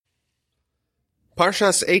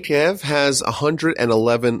Parshas Eikev has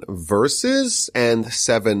 111 verses and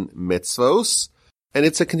 7 mitzvos, and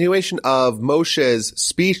it's a continuation of Moshe's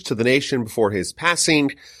speech to the nation before his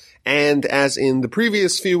passing, and as in the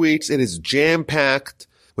previous few weeks, it is jam-packed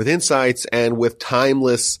with insights and with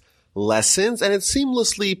timeless lessons, and it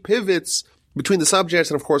seamlessly pivots between the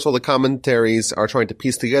subjects, and of course all the commentaries are trying to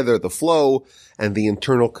piece together the flow and the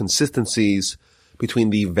internal consistencies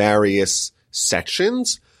between the various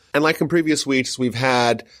sections. And like in previous weeks, we've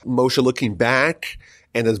had Moshe looking back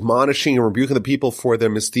and admonishing and rebuking the people for their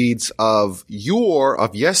misdeeds of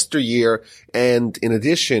yesteryear. And in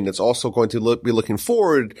addition, it's also going to be looking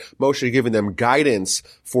forward, Moshe giving them guidance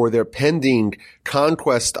for their pending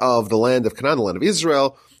conquest of the land of Canaan, the land of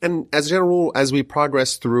Israel. And as a general rule, as we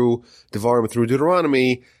progress through Devarim, through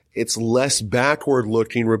Deuteronomy, it's less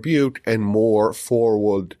backward-looking rebuke and more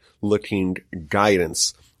forward-looking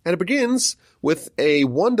guidance. And it begins with a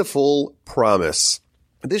wonderful promise.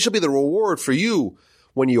 This shall be the reward for you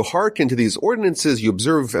when you hearken to these ordinances, you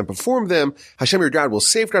observe and perform them. Hashem your God will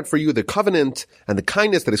safeguard for you the covenant and the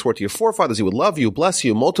kindness that he swore to your forefathers. He will love you, bless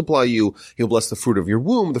you, multiply you. He'll bless the fruit of your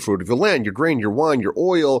womb, the fruit of your land, your grain, your wine, your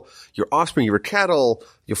oil, your offspring, your cattle,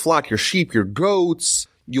 your flock, your sheep, your goats.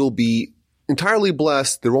 You'll be entirely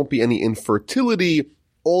blessed. There won't be any infertility.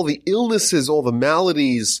 All the illnesses, all the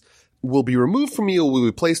maladies will be removed from you, will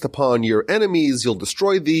be placed upon your enemies. You'll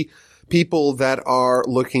destroy the people that are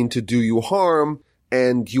looking to do you harm,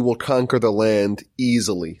 and you will conquer the land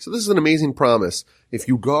easily. So this is an amazing promise. If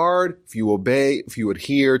you guard, if you obey, if you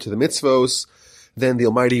adhere to the mitzvos, then the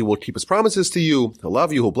Almighty will keep his promises to you. He'll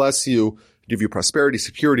love you, he'll bless you, give you prosperity,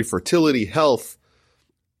 security, fertility, health,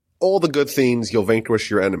 all the good things. You'll vanquish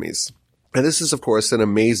your enemies. And this is, of course, an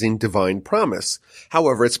amazing divine promise.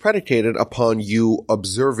 However, it's predicated upon you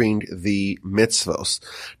observing the mitzvos.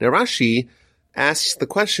 Now, Rashi asks the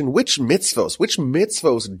question, which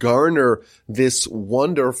mitzvos garner this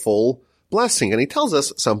wonderful blessing? And he tells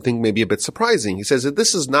us something maybe a bit surprising. He says that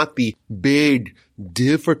this is not the big,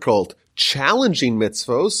 difficult, challenging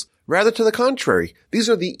mitzvos. Rather, to the contrary, these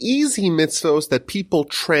are the easy mitzvos that people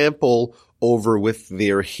trample over with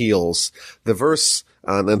their heels. The verse,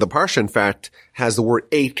 and the parsha, in fact, has the word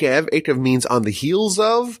Eikev. Eikev means on the heels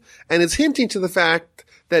of, and it's hinting to the fact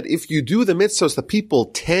that if you do the mitzvos that people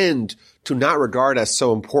tend to not regard as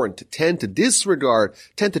so important, tend to disregard,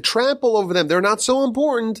 tend to trample over them, they're not so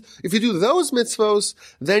important. If you do those mitzvos,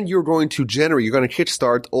 then you're going to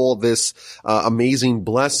kickstart all this amazing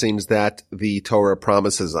blessings that the Torah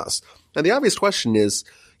promises us. And the obvious question is,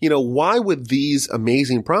 why would these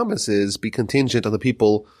amazing promises be contingent on the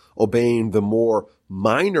people obeying the more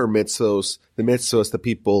minor mitzvos, the mitzvos that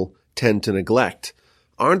people tend to neglect?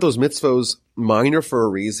 Aren't those mitzvos minor for a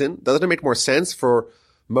reason? Doesn't it make more sense for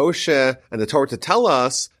Moshe and the Torah to tell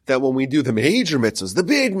us that when we do the major mitzvahs, the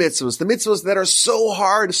big mitzvahs, the mitzvahs that are so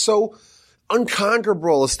hard, so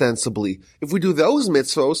unconquerable ostensibly, if we do those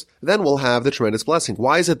mitzvahs, then we'll have the tremendous blessing?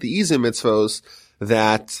 Why is it the easy mitzvahs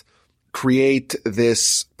that create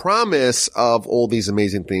this promise of all these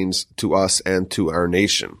amazing things to us and to our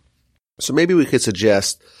nation? So maybe we could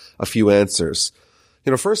suggest a few answers.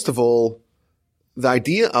 First of all, the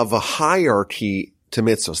idea of a hierarchy to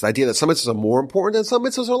mitzvahs, the idea that some mitzvahs are more important and some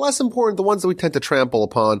mitzvahs are less important, the ones that we tend to trample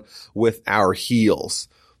upon with our heels.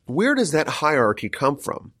 Where does that hierarchy come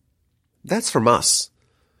from? That's from us.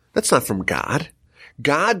 That's not from God.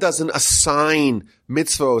 God doesn't assign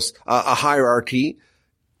mitzvahs a hierarchy.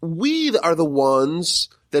 We are the ones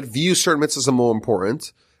that view certain mitzvahs as more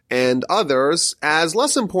important and others as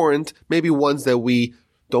less important, maybe ones that we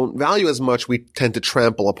don't value as much, we tend to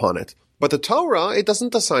trample upon it. But the Torah, it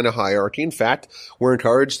doesn't assign a hierarchy. In fact, we're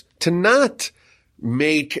encouraged to not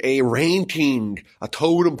make a ranking, a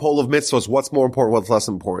totem pole of mitzvahs, what's more important, what's less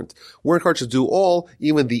important. We're encouraged to do all,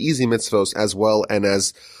 even the easy mitzvahs as well, and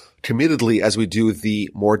as committedly as we do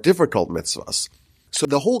the more difficult mitzvahs. So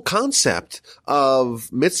the whole concept of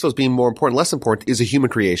mitzvahs being more important, less important, is a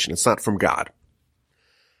human creation. It's not from God.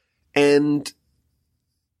 And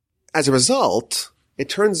as a result, it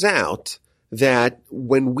turns out that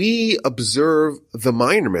when we observe the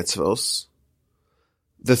minor mitzvos,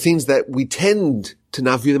 the things that we tend to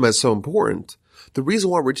not view them as so important, the reason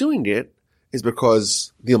why we're doing it is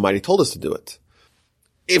because the Almighty told us to do it.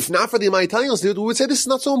 If not for the Almighty telling us to do it, we would say this is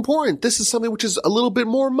not so important. This is something which is a little bit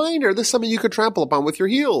more minor. This is something you could trample upon with your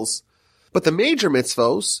heels. But the major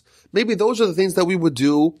mitzvos, maybe those are the things that we would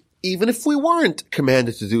do even if we weren't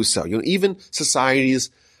commanded to do so. Even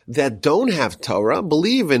societies that don't have Torah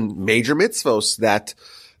believe in major mitzvos that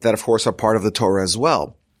of course are part of the Torah as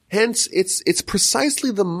well. Hence, it's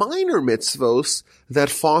precisely the minor mitzvos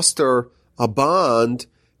that foster a bond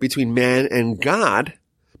between man and God,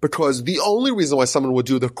 because the only reason why someone would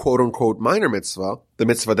do the quote-unquote minor mitzvah, the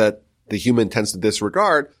mitzvah that the human tends to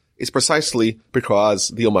disregard, is precisely because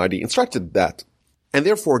the Almighty instructed that. And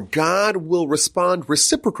therefore, God will respond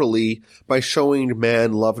reciprocally by showing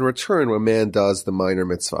man love in return when man does the minor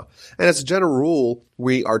mitzvah. And as a general rule,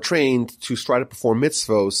 we are trained to strive to perform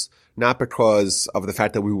mitzvos, not because of the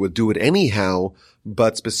fact that we would do it anyhow,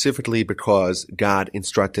 but specifically because God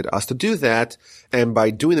instructed us to do that. And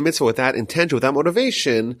by doing the mitzvah with that intention, with that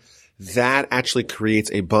motivation, that actually creates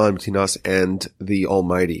a bond between us and the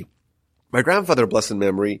Almighty. My grandfather, blessed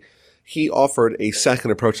memory, he offered a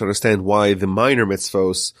second approach to understand why the minor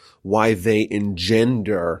mitzvos, why they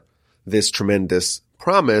engender this tremendous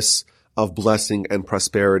promise of blessing and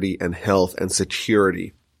prosperity and health and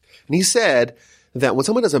security. And he said that when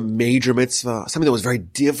someone does a major mitzvah, something that was very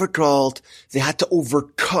difficult, they had to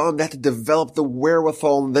overcome, they had to develop the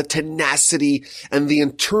wherewithal and the tenacity and the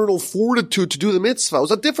internal fortitude to do the mitzvah. It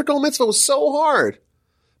was a difficult mitzvah. It was so hard.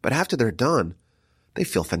 But after they're done, they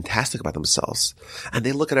feel fantastic about themselves. And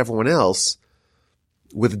they look at everyone else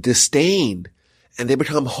with disdain. And they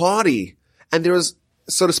become haughty. And there's,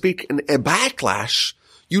 so to speak, a backlash.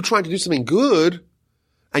 You trying to do something good,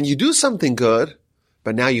 and you do something good,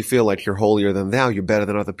 but now you feel like you're holier than thou, you're better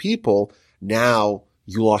than other people. Now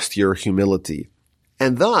you lost your humility.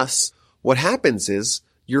 And thus, what happens is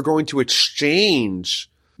you're going to exchange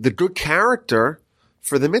the good character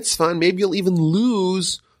for the mitzvah, and maybe you'll even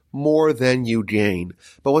lose more than you gain.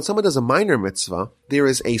 But when someone does a minor mitzvah, there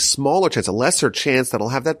is a smaller chance, a lesser chance that it'll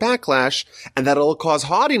have that backlash, and that it'll cause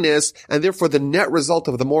haughtiness, and therefore the net result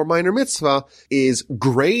of the more minor mitzvah is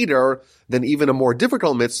greater than even a more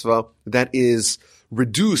difficult mitzvah that is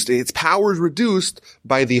reduced, its power is reduced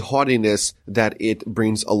by the haughtiness that it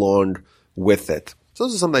brings along with it. So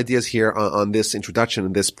those are some ideas here on this introduction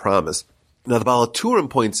and this promise. Now the Baal HaTurim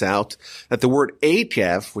points out that the word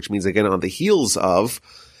eikev, which means again on the heels of,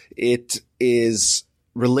 it is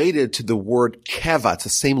related to the word keva. It's the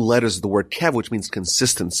same letters as the word kev, which means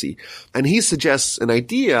consistency. And he suggests an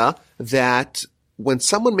idea that when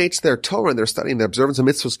someone makes their Torah and they're studying the observance of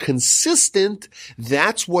mitzvahs consistent,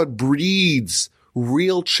 that's what breeds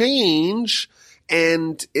real change.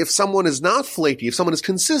 And if someone is not flaky, if someone is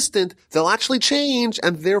consistent, they'll actually change,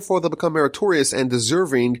 and therefore they'll become meritorious and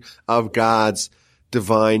deserving of God's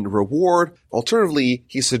divine reward. Alternatively,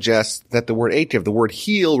 he suggests that the word eikev, the word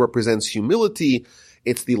heel, represents humility.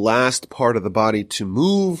 It's the last part of the body to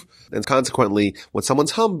move, and consequently, when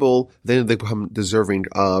someone's humble, then they become deserving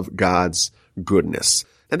of God's goodness.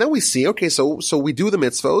 And then we see, okay, so we do the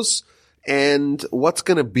mitzvos, and what's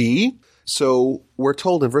going to be? So we're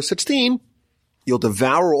told in verse 16, you'll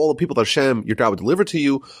devour all the people that Hashem, your God, will deliver to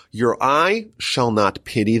you. Your eye shall not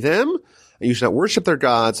pity them, and you shall not worship their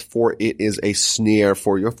gods, for it is a snare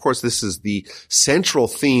for you. Of course, this is the central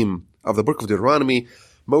theme of the book of Deuteronomy.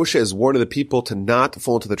 Moshe is warning the people to not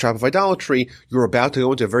fall into the trap of idolatry. You're about to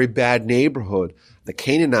go into a very bad neighborhood. The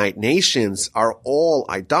Canaanite nations are all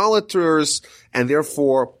idolaters, and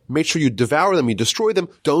therefore make sure you devour them, you destroy them.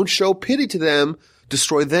 Don't show pity to them.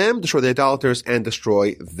 Destroy them, destroy the idolaters, and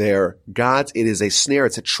destroy their gods. It is a snare,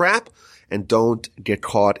 it's a trap, and don't get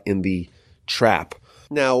caught in the trap.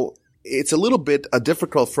 Now, it's a little bit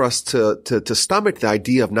difficult for us to stomach the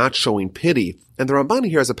idea of not showing pity. And the Ramban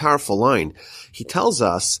here has a powerful line. He tells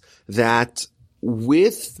us that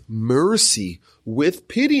with mercy, with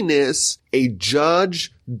pityness, a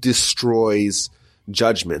judge destroys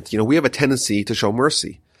judgment. We have a tendency to show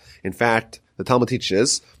mercy. In fact, the Talmud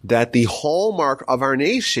teaches that the hallmark of our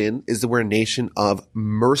nation is that we're a nation of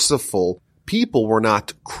merciful people. We're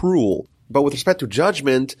not cruel. But with respect to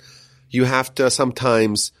judgment, you have to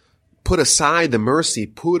sometimes put aside the mercy,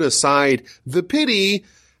 put aside the pity,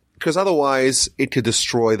 because otherwise it could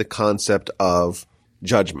destroy the concept of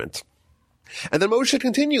judgment. And then Moshe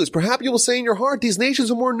continues, perhaps you will say in your heart, these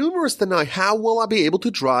nations are more numerous than I. How will I be able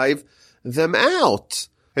to drive them out?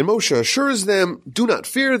 And Moshe assures them, do not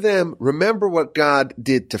fear them. Remember what God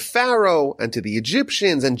did to Pharaoh and to the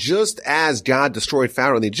Egyptians. And just as God destroyed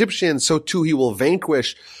Pharaoh and the Egyptians, so too he will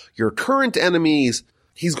vanquish your current enemies.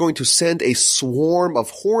 He's going to send a swarm of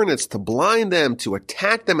hornets to blind them, to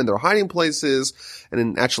attack them in their hiding places.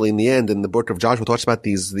 And actually, in the end, in the book of Joshua, talks about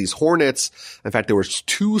these hornets. In fact, there were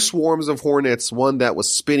 2 swarms of hornets, one that was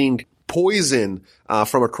spitting poison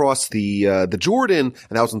from across the Jordan,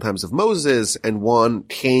 and that was in times of Moses, and one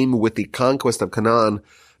came with the conquest of Canaan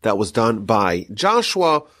that was done by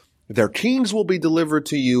Joshua. Their kings will be delivered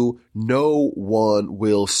to you. No one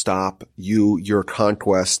will stop you. Your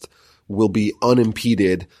conquest will be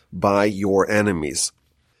unimpeded by your enemies.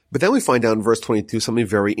 But then we find out in verse 22 something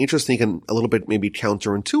very interesting and a little bit maybe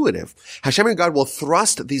counterintuitive. Hashem your God will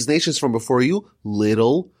thrust these nations from before you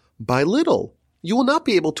little by little. You will not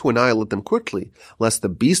be able to annihilate them quickly, lest the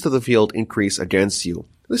beasts of the field increase against you.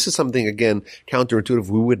 This is something, again, counterintuitive.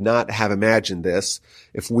 We would not have imagined this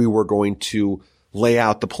if we were going to lay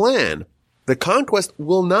out the plan. The conquest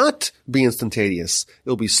will not be instantaneous.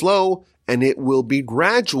 It'll be slow and it will be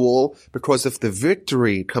gradual, because if the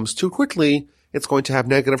victory comes too quickly, it's going to have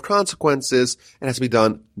negative consequences. It has to be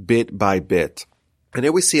done bit by bit. And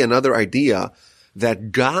here we see another idea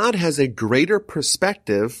that God has a greater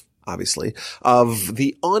perspective, obviously, of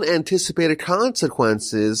the unanticipated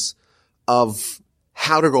consequences of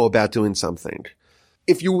how to go about doing something.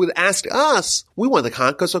 If you would ask us, we want the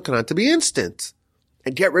conquest of Canaan to be instant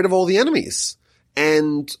and get rid of all the enemies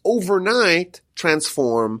and overnight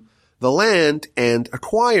transform the land and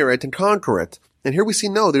acquire it and conquer it. And here we see,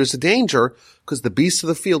 no, there's a danger because the beasts of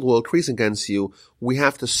the field will increase against you. We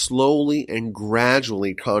have to slowly and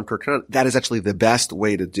gradually conquer Canaan. That is actually the best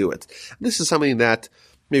way to do it. This is something that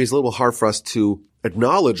maybe is a little hard for us to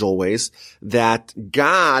acknowledge always, that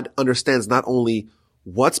God understands not only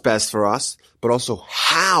what's best for us, but also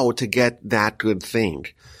how to get that good thing.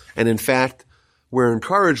 And in fact, we're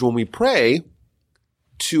encouraged when we pray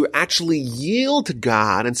to actually yield to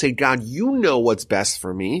God and say, God, you know what's best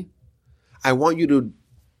for me. I want you to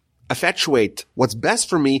effectuate what's best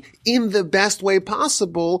for me in the best way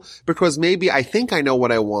possible, because maybe I think I know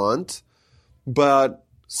what I want, but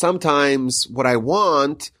sometimes what I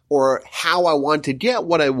want or how I want to get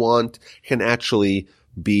what I want can actually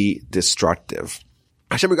be destructive.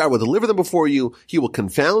 Hashem your God will deliver them before you. He will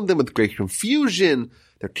confound them with great confusion.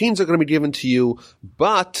 Their kings are going to be given to you,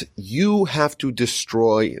 but you have to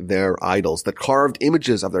destroy their idols. The carved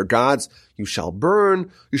images of their gods you shall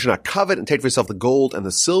burn. You shall not covet and take for yourself the gold and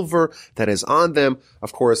the silver that is on them.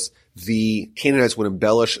 Of course, the Canaanites would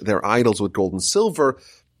embellish their idols with gold and silver.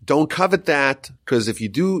 Don't covet that, because if you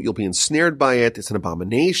do, you'll be ensnared by it. It's an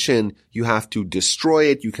abomination. You have to destroy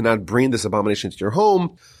it. You cannot bring this abomination into your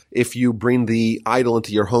home. If you bring the idol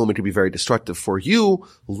into your home, it can be very destructive for you.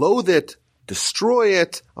 Loathe it. Destroy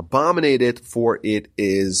it, abominate it, for it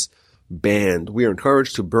is banned. We are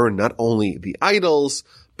encouraged to burn not only the idols,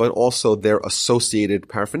 but also their associated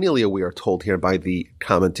paraphernalia, we are told here by the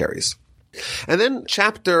commentaries. And then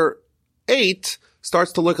chapter 8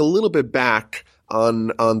 starts to look a little bit back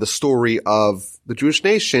on the story of the Jewish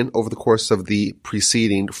nation over the course of the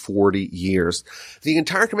preceding 40 years. The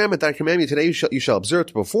entire commandment that I command you today, you shall observe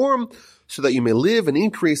to perform, so that you may live and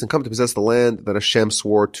increase and come to possess the land that Hashem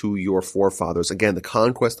swore to your forefathers. Again, the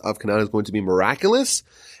conquest of Canaan is going to be miraculous,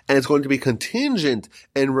 and it's going to be contingent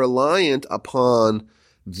and reliant upon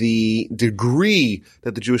the degree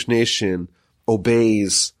that the Jewish nation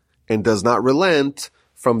obeys and does not relent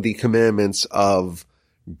from the commandments of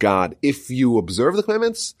God. If you observe the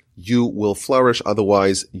commandments, you will flourish.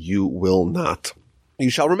 Otherwise, you will not. You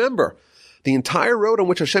shall remember the entire road on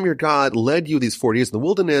which Hashem your God led you these 40 years in the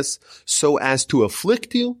wilderness, so as to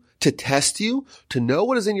afflict you, to test you, to know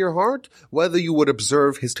what is in your heart, whether you would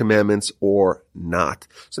observe his commandments or not.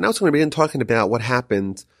 So now it's going to begin talking about what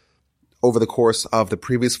happened over the course of the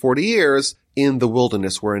previous 40 years in the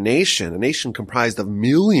wilderness, where a nation comprised of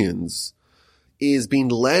millions, is being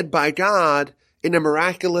led by God in a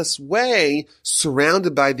miraculous way,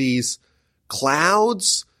 surrounded by these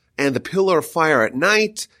clouds and the pillar of fire at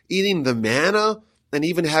night, eating the manna, and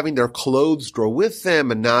even having their clothes grow with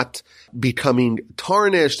them and not becoming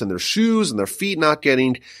tarnished, and their shoes and their feet not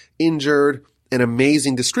getting injured. An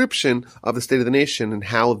amazing description of the state of the nation and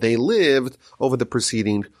how they lived over the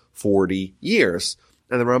preceding 40 years.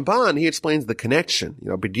 And the Ramban, he explains the connection.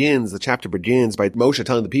 The chapter begins by Moshe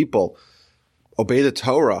telling the people, obey the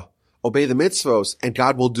Torah, obey the mitzvos, and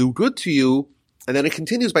God will do good to you. And then it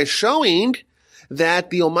continues by showing that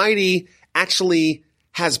the Almighty actually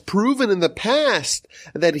has proven in the past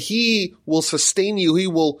that he will sustain you, he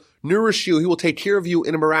will nourish you, he will take care of you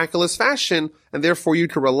in a miraculous fashion, and therefore you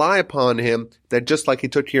can rely upon him, that just like he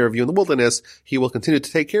took care of you in the wilderness, he will continue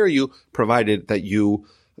to take care of you, provided that you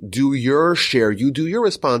do your share, you do your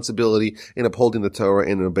responsibility in upholding the Torah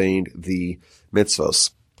and obeying the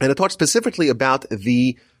mitzvos. And it talks specifically about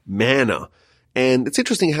the manna. And it's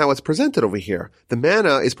interesting how it's presented over here. The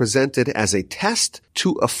manna is presented as a test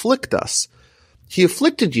to afflict us. He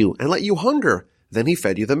afflicted you and let you hunger. Then he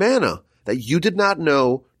fed you the manna that you did not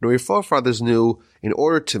know, nor your forefathers knew, in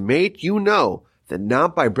order to make you know that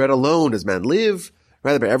not by bread alone does man live,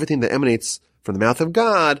 rather by everything that emanates from the mouth of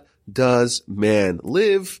God does man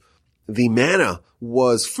live. the manna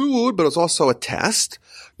was food, but it was also a test.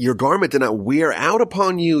 Your garment did not wear out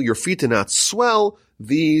upon you. Your feet did not swell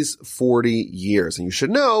these 40 years. And you should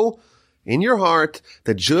know in your heart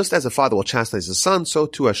that just as a father will chastise his son, so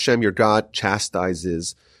too Hashem, your God,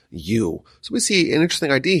 chastises you. So we see an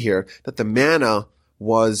interesting idea here that the manna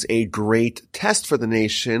was a great test for the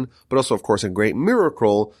nation, but also, of course, a great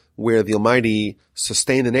miracle where the Almighty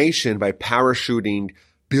sustained the nation by parachuting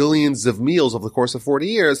billions of meals over the course of 40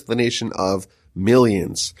 years, the nation of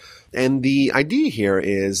millions. And the idea here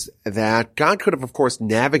is that God could have, of course,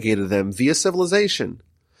 navigated them via civilization.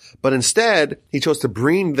 But instead, he chose to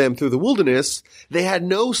bring them through the wilderness. They had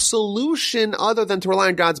no solution other than to rely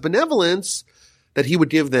on God's benevolence, that he would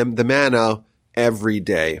give them the manna every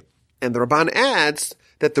day. And the Ramban adds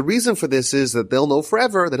that the reason for this is that they'll know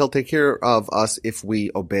forever that he'll take care of us if we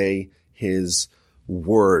obey his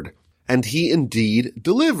word. And he indeed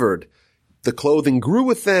delivered. The clothing grew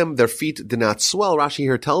with them, their feet did not swell. Rashi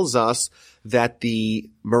here tells us that the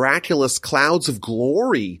miraculous clouds of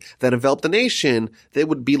glory that enveloped the nation, it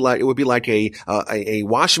would be like a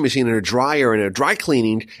washing machine and a dryer and a dry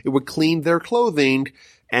cleaning. It would clean their clothing,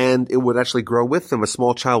 and it would actually grow with them. A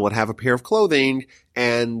small child would have a pair of clothing,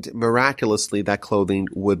 and miraculously that clothing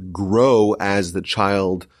would grow as the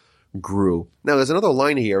child grew. Now there's another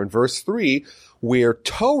line here in verse 3 where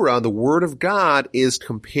Torah, the word of God, is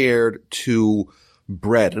compared to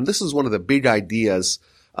bread. And this is one of the big ideas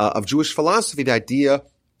of Jewish philosophy, the idea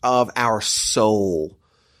of our soul.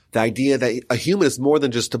 The idea that a human is more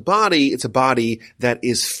than just a body, it's a body that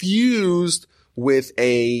is fused with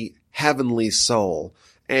a heavenly soul.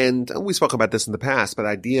 And we spoke about this in the past, but the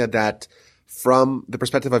idea that from the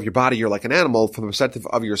perspective of your body, you're like an animal, from the perspective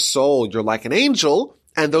of your soul, you're like an angel,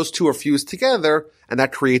 and those two are fused together, and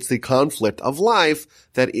that creates the conflict of life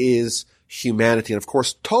that is humanity. And of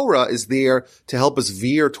course, Torah is there to help us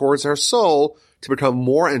veer towards our soul to become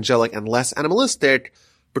more angelic and less animalistic,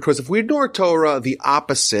 because if we ignore Torah, the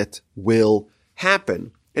opposite will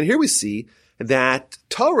happen. And here we see that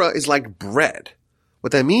Torah is like bread.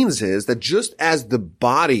 What that means is that just as the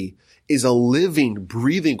body is a living,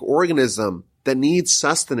 breathing organism that needs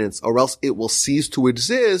sustenance or else it will cease to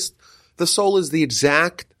exist, the soul is the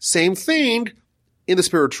exact same thing in the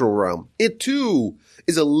spiritual realm. It too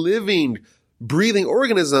is a living, breathing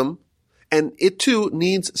organism, and it too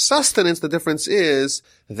needs sustenance. The difference is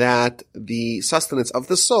that the sustenance of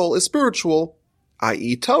the soul is spiritual,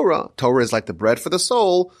 i.e. Torah. Torah is like the bread for the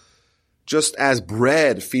soul. Just as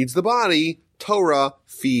bread feeds the body, Torah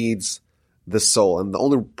feeds the soul. And the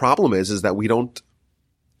only problem is that we don't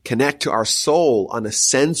connect to our soul on a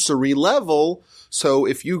sensory level. So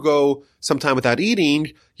if you go some time without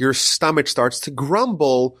eating, your stomach starts to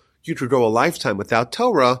grumble. You could go a lifetime without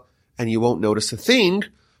Torah and you won't notice a thing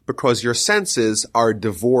because your senses are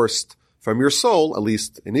divorced from your soul, at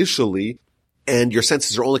least initially, and your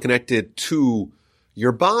senses are only connected to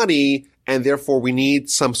your body, and therefore we need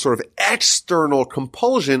some sort of external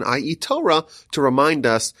compulsion, i.e. Torah, to remind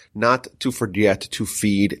us not to forget to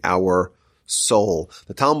feed our soul.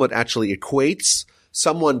 The Talmud actually equates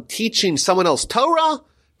someone teaching someone else Torah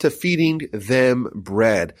to feeding them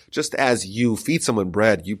bread. Just as you feed someone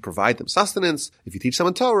bread, you provide them sustenance. If you teach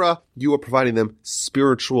someone Torah, you are providing them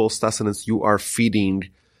spiritual sustenance. You are feeding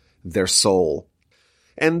their soul.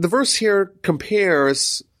 And the verse here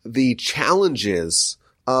compares the challenges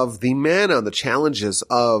of the manna, the challenges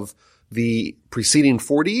of the preceding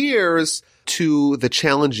 40 years to the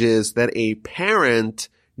challenges that a parent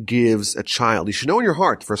gives a child. You should know in your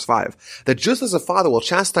heart, verse 5, that just as a father will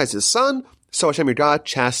chastise his son, so Hashem your God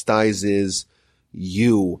chastises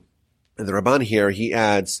you. And the Ramban here, he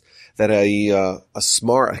adds that a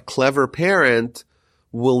clever parent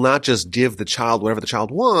will not just give the child whatever the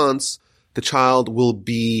child wants. The child will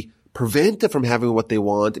be prevented from having what they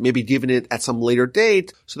want, maybe given it at some later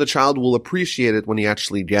date, so the child will appreciate it when he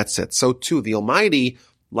actually gets it. So too, the Almighty,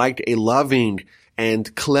 like a loving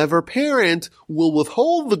and clever parent, will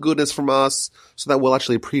withhold the goodness from us so that we'll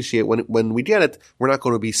actually appreciate when we get it. We're not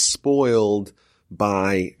going to be spoiled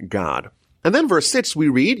by God. And then verse 6, we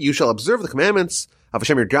read, you shall observe the commandments of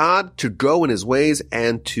Hashem your God to go in his ways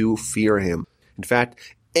and to fear him. In fact,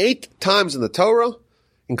 8 times in the Torah,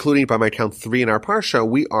 including by my count 3 in our Parsha,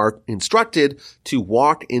 we are instructed to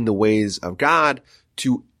walk in the ways of God,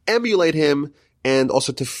 to emulate him, and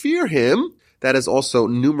also to fear him. That is also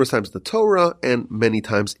numerous times in the Torah and many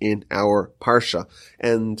times in our Parsha.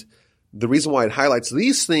 And the reason why it highlights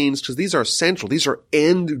these things, because these are central, these are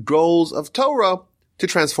end goals of Torah to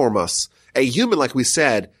transform us. A human, like we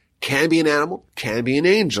said, can be an animal, can be an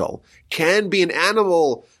angel, can be an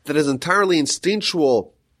animal that is entirely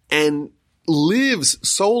instinctual and lives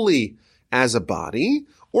solely as a body,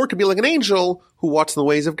 or it could be like an angel who walks in the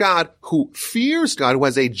ways of God, who fears God, who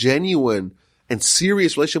has a genuine and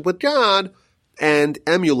serious relationship with God, and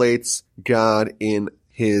emulates God in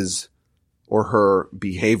his or her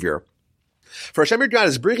behavior. For Hashem your God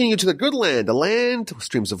is bringing you to the good land, a land with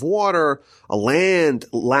streams of water, a land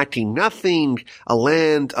lacking nothing, a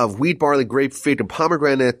land of wheat, barley, grape, fig, and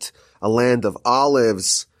pomegranate, a land of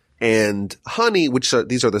olives and honey,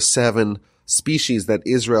 these are the 7 species that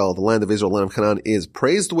Israel, the land of Israel, the land of Canaan, is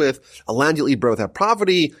praised with. A land you'll eat bread without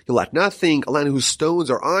poverty, you'll lack nothing, a land whose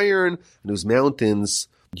stones are iron, and whose mountains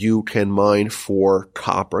you can mine for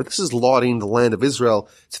copper. This is lauding the land of Israel.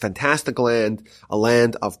 It's a fantastic land, a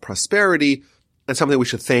land of prosperity, and something we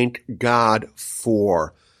should thank God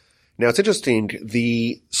for. Now, it's interesting.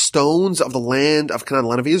 The stones of the land of Canaan, the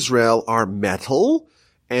land of Israel, are metal,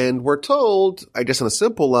 and we're told, I guess on a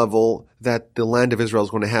simple level, that the land of Israel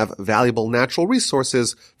is going to have valuable natural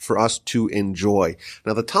resources for us to enjoy.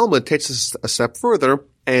 Now, the Talmud takes us a step further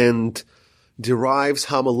and derives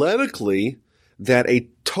homiletically that a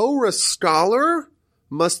Torah scholar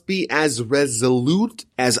must be as resolute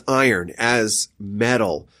as iron, as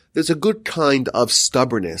metal. There's a good kind of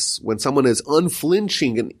stubbornness when someone is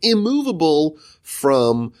unflinching and immovable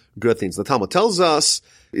from good things. The Talmud tells us,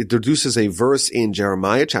 it introduces a verse in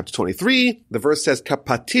Jeremiah chapter 23. The verse says,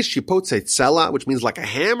 Kapatish yipotze tzela, which means like a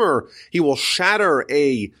hammer, he will shatter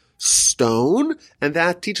a stone. And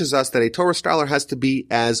that teaches us that a Torah scholar has to be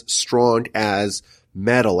as strong as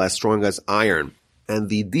metal, as strong as iron. And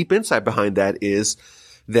the deep insight behind that is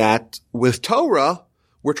that with Torah,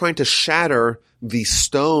 we're trying to shatter the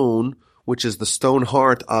stone, which is the stone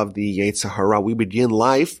heart of the Yetzer Hara. We begin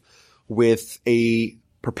life with a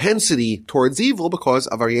propensity towards evil because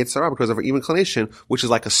of our Yetzer Hara, because of our evil inclination, which is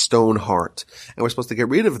like a stone heart. And we're supposed to get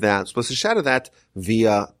rid of that, supposed to shatter that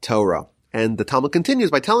via Torah. And the Talmud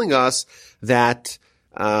continues by telling us that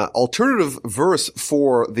alternative verse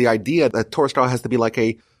for the idea that Torah scholar has to be like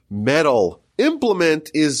a metal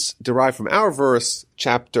implement is derived from our verse,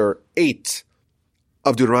 chapter 8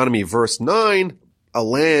 of Deuteronomy, verse 9, a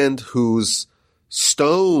land whose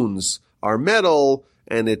stones are metal,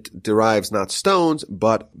 and it derives not stones,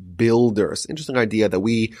 but builders. Interesting idea that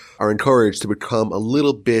we are encouraged to become a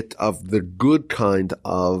little bit of the good kind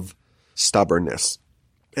of stubbornness.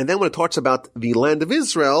 And then when it talks about the land of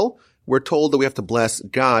Israel, we're told that we have to bless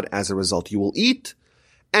God as a result. You will eat,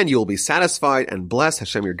 and you will be satisfied, and bless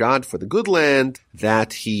Hashem your God for the good land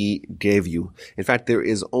that he gave you. In fact, there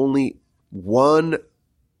is only one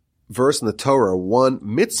verse in the Torah, one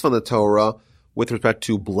mitzvah in the Torah with respect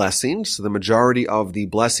to blessings. So the majority of the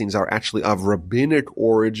blessings are actually of rabbinic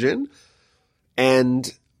origin. And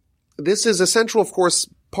this is a central, of course,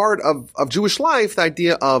 part of Jewish life, the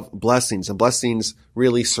idea of blessings. And blessings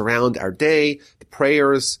really surround our day. The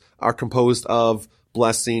prayers are composed of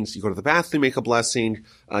blessings. You go to the bathroom, you make a blessing.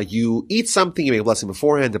 You eat something, you make a blessing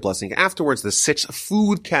beforehand, a blessing afterwards. There's 6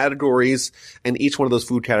 food categories, and each one of those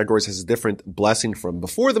food categories has a different blessing from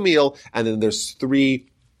before the meal. And then there's 3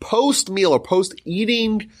 post-meal or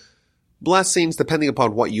post-eating blessings, depending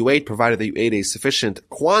upon what you ate, provided that you ate a sufficient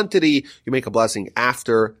quantity. You make a blessing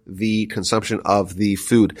after the consumption of the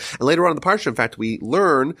food. And later on in the parsha, in fact, we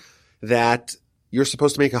learn that you're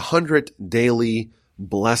supposed to make 100 daily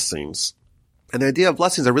blessings. And the idea of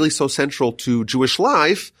blessings are really so central to Jewish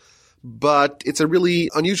life, but it's a really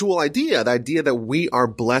unusual idea, the idea that we are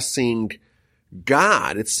blessing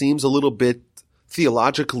God. It seems a little bit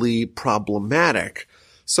theologically problematic.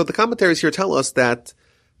 So the commentaries here tell us that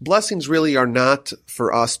blessings really are not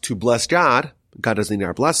for us to bless God. God doesn't need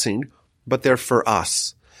our blessing, but they're for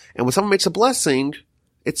us. And when someone makes a blessing,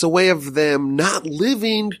 it's a way of them not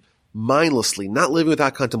living mindlessly, not living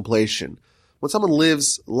without contemplation. When someone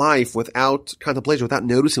lives life without contemplation, without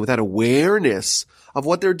noticing, without awareness of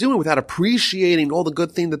what they're doing, without appreciating all the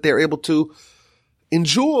good thing that they're able to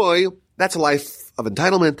enjoy, that's a life of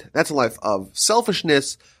entitlement. That's a life of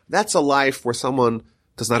selfishness. That's a life where someone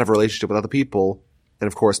does not have a relationship with other people, and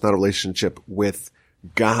of course not a relationship with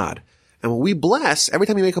God. And when we bless, every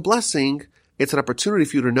time you make a blessing, it's an opportunity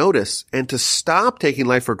for you to notice and to stop taking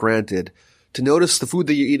life for granted, to notice the food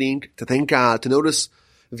that you're eating, to thank God, to notice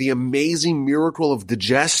the amazing miracle of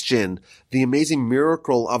digestion, the amazing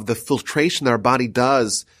miracle of the filtration that our body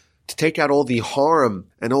does to take out all the harm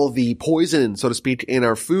and all the poison, so to speak, in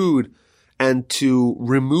our food and to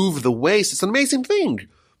remove the waste. It's an amazing thing.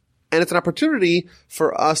 And it's an opportunity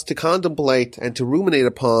for us to contemplate and to ruminate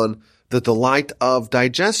upon the delight of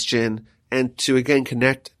digestion and to again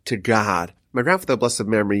connect to God. My grandfather, blessed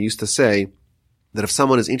memory, used to say that if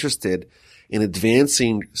someone is interested in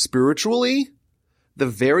advancing spiritually, the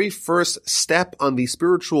very first step on the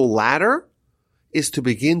spiritual ladder is to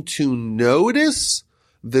begin to notice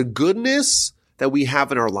the goodness that we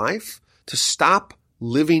have in our life, to stop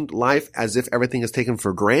living life as if everything is taken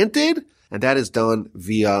for granted, and that is done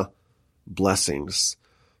via blessings.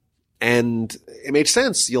 And it makes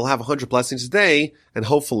sense. You'll have 100 blessings a day, and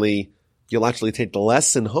hopefully you'll actually take the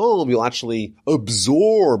lesson home. You'll actually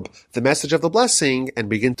absorb the message of the blessing and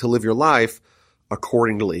begin to live your life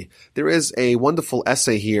accordingly. There is a wonderful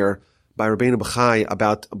essay here by Rabbeinu Bachai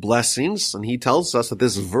about blessings, and he tells us that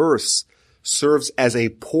this verse serves as a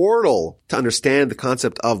portal to understand the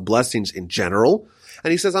concept of blessings in general.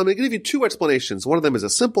 And he says, I'm going to give you two explanations. One of them is a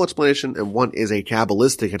simple explanation, and one is a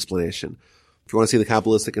Kabbalistic explanation. If you want to see the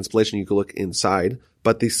Kabbalistic explanation, you can look inside.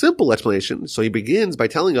 But the simple explanation, so he begins by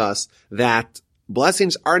telling us that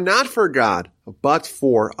blessings are not for God, but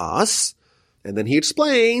for us. And then he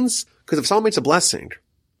explains, because if someone makes a blessing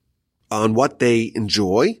on what they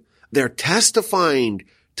enjoy, they're testifying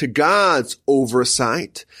to God's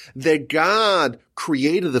oversight, that God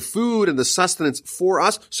created the food and the sustenance for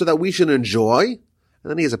us so that we should enjoy. And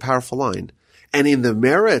then he has a powerful line. And in the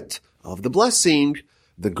merit of the blessing,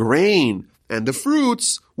 the grain and the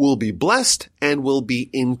fruits will be blessed and will be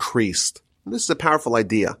increased. And this is a powerful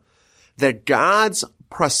idea, that God's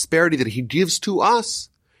prosperity that he gives to us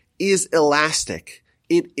is elastic.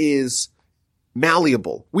 It is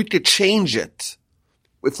malleable. We could change it.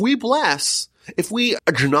 If we bless, if we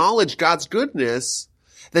acknowledge God's goodness,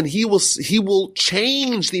 then he will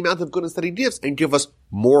change the amount of goodness that he gives and give us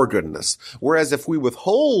more goodness. Whereas if we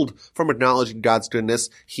withhold from acknowledging God's goodness,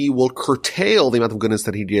 he will curtail the amount of goodness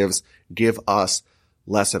that he gives, give us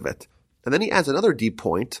less of it. And then he adds another deep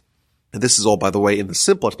point, and this is all, by the way, in the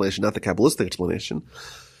simple explanation, not the Kabbalistic explanation.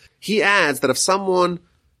 He adds that if someone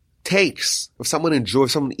enjoys, if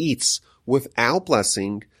someone eats without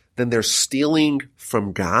blessing, then they're stealing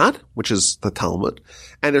from God, which is the Talmud,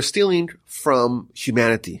 and they're stealing from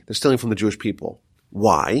humanity. They're stealing from the Jewish people.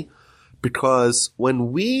 Why? Because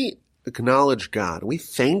when we acknowledge God, we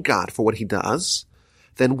thank God for what he does,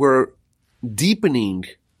 then we're deepening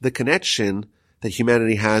the connection that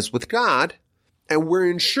humanity has with God, and we're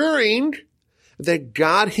ensuring that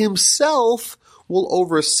God himself will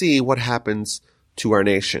oversee what happens to our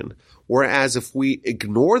nation. Whereas if we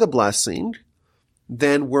ignore the blessing,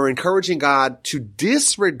 then we're encouraging God to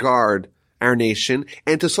disregard our nation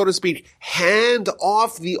and to, so to speak, hand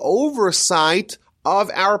off the oversight of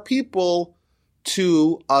our people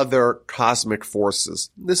to other cosmic forces.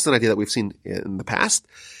 This is an idea that we've seen in the past,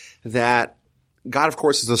 that God, of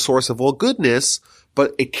course, is the source of all goodness,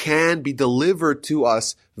 but it can be delivered to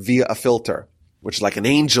us via a filter, which is like an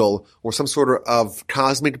angel or some sort of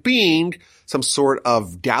cosmic being, some sort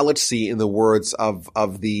of galaxy, in the words of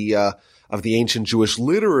the ancient Jewish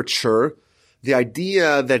literature. The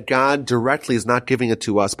idea that God directly is not giving it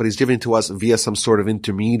to us, but he's giving it to us via some sort of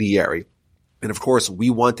intermediary. And of course, we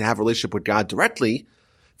want to have a relationship with God directly.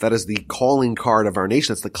 That is the calling card of our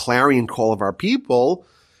nation. It's the clarion call of our people.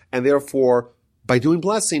 And therefore, by doing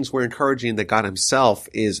blessings, we're encouraging that God himself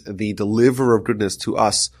is the deliverer of goodness to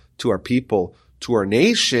us, to our people, to our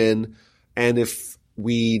nation. And if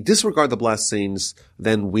we disregard the blessings,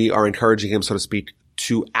 then we are encouraging him, so to speak,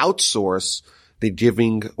 to outsource the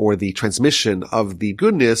giving or the transmission of the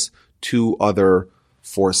goodness to other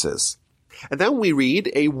forces. And then we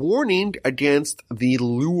read a warning against the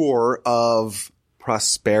lure of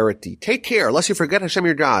prosperity. Take care, lest you forget Hashem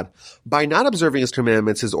your God. By not observing his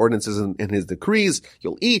commandments, his ordinances, and his decrees,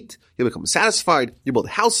 you'll eat, you'll become satisfied, you'll build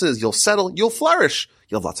houses, you'll settle, you'll flourish.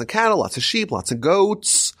 You'll have lots of cattle, lots of sheep, lots of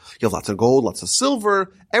goats. You'll have lots of gold, lots of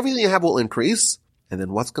silver. Everything you have will increase. And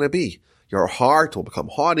then what's going to be? Your heart will become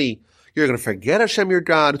haughty. You're going to forget Hashem your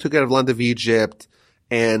God who took you out of the land of Egypt.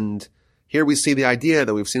 And here we see the idea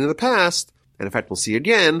that we've seen in the past, and in fact we'll see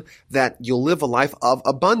again, that you'll live a life of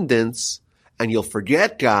abundance and you'll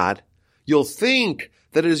forget God. You'll think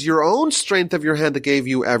that it is your own strength of your hand that gave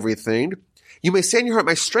you everything. You may say in your heart,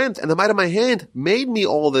 my strength and the might of my hand made me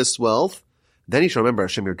all this wealth. Then you shall remember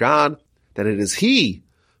Hashem your God, that it is he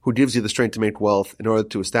who gives you the strength to make wealth in order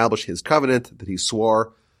to establish his covenant that he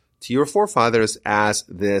swore to your forefathers as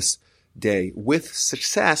this day. With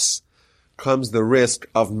success comes the risk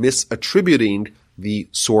of misattributing the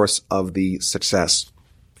source of the success.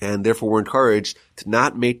 And therefore we're encouraged to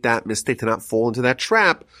not make that mistake, to not fall into that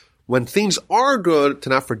trap. When things are good, to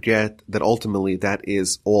not forget that ultimately that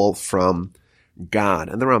is all from God.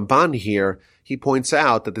 And the Ramban here, he points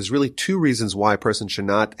out that there's really two reasons why a person should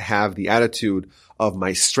not have the attitude of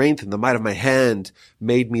my strength and the might of my hand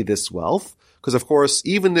made me this wealth. Because of course,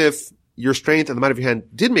 even if your strength and the might of your hand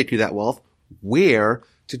did make you that wealth, where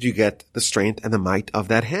did you get the strength and the might of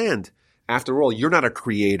that hand? After all, you're not a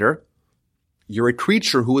creator. You're a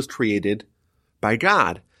creature who was created by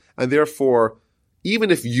God. And therefore, even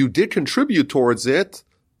if you did contribute towards it,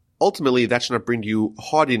 ultimately that should not bring you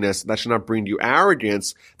haughtiness, that should not bring you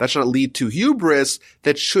arrogance, that should not lead to hubris,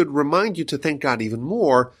 that should remind you to thank God even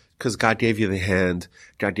more, because God gave you the hand,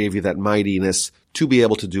 God gave you that mightiness to be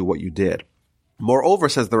able to do what you did. Moreover,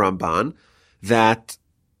 says the Ramban, that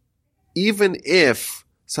even if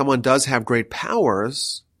someone does have great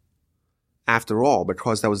powers, after all,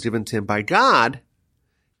 because that was given to him by God,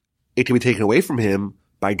 it can be taken away from him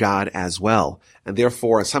by God as well. And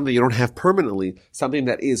therefore, something you don't have permanently, something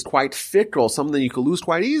that is quite fickle, something that you could lose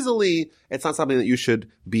quite easily, it's not something that you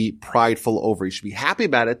should be prideful over. You should be happy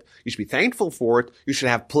about it. You should be thankful for it. You should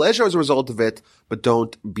have pleasure as a result of it, but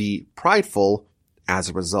don't be prideful as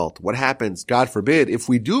a result. What happens, God forbid, if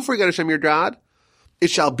we do forget Hashem your God, it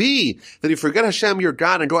shall be that if you forget Hashem your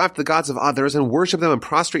God and go after the gods of others and worship them and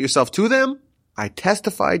prostrate yourself to them, I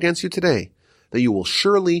testify against you today that you will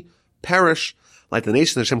surely perish like the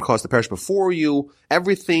nation that Hashem caused to perish before you.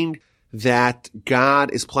 Everything that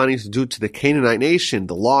God is planning to do to the Canaanite nation,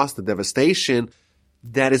 the loss, the devastation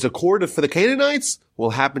that is accorded for the Canaanites will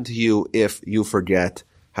happen to you if you forget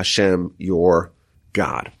Hashem your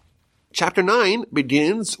God. Chapter 9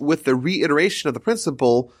 begins with the reiteration of the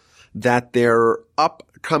principle that their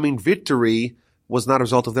upcoming victory was not a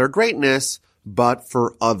result of their greatness, but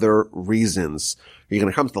for other reasons. You're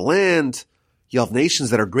going to come to the land. You'll have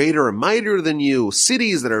nations that are greater and mightier than you,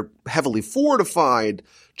 cities that are heavily fortified,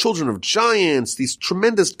 children of giants, these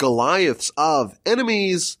tremendous Goliaths of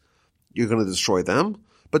enemies. You're going to destroy them.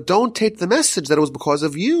 But don't take the message that it was because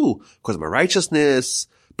of you, because of my righteousness,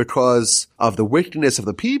 because of the wickedness of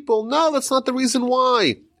the people. No, that's not the reason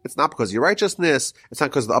why. It's not because of your righteousness. It's not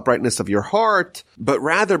because of the uprightness of your heart, but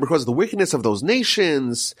rather because of the wickedness of those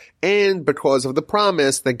nations and because of the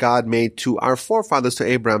promise that God made to our forefathers, to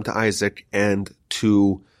Abraham, to Isaac, and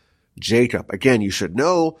to Jacob. Again, you should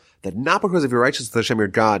know that not because of your righteousness does Hashem your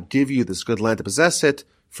God give you this good land to possess it,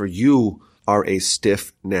 for you are a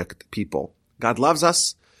stiff-necked people. God loves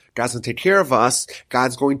us. God's going to take care of us.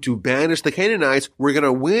 God's going to banish the Canaanites. We're going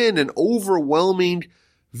to win an overwhelming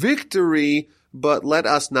victory. But let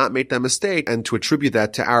us not make that mistake and to attribute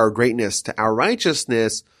that to our greatness, to our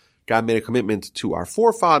righteousness. God made a commitment to our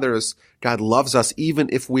forefathers. God loves us even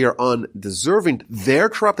if we are undeserving. They're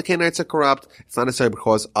corrupt. The Canaanites are corrupt. It's not necessarily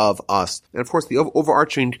because of us. And of course, the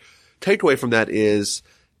overarching takeaway from that is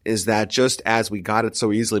that just as we got it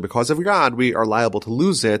so easily because of God, we are liable to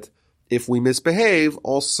lose it if we misbehave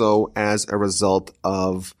also as a result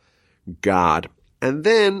of God. And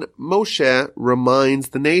then Moshe reminds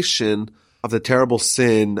the nation of the terrible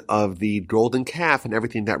sin of the golden calf and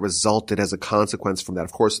everything that resulted as a consequence from that.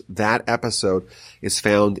 Of course, that episode is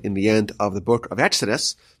found in the end of the book of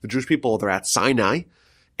Exodus. The Jewish people, they're at Sinai,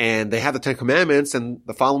 and they have the Ten Commandments, and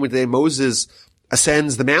the following day Moses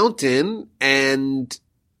ascends the mountain, and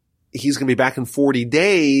he's going to be back in 40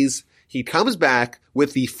 days. He comes back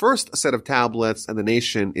with the first set of tablets, and the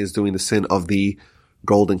nation is doing the sin of the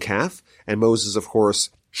golden calf. And Moses, of course,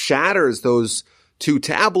 shatters those 2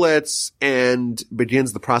 tablets and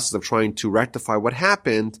begins the process of trying to rectify what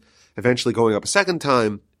happened, eventually going up a second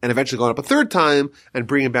time and eventually going up a third time and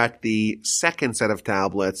bringing back the second set of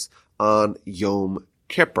tablets on Yom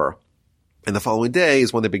Kippur. And the following day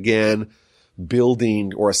is when they began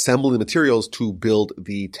building or assembling materials to build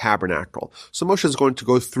the tabernacle. So Moshe is going to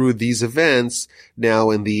go through these events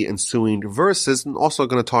now in the ensuing verses and also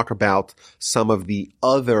going to talk about some of the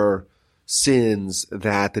other sins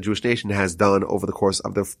that the Jewish nation has done over the course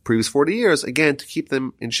of the previous 40 years, again, to keep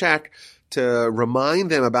them in check, to remind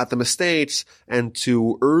them about the mistakes, and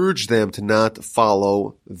to urge them to not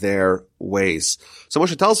follow their ways. So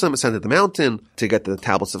Moshe tells them, ascend to the mountain to get the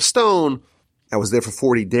tablets of stone. I was there for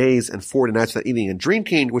 40 days and 40 nights without eating and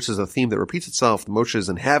drinking, which is a theme that repeats itself. Moshe is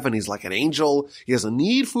in heaven. He's like an angel. He doesn't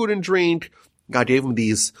need food and drink. God gave him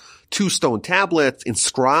these 2 stone tablets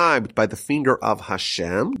inscribed by the finger of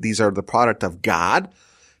Hashem. These are the product of God.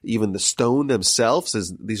 Even the stone themselves,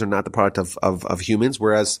 these are not the product of humans,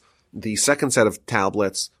 whereas the second set of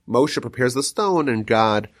tablets, Moshe prepares the stone and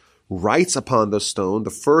God writes upon the stone.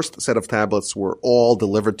 The first set of tablets were all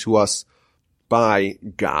delivered to us by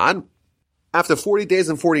God. After 40 days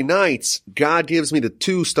and 40 nights, God gives me the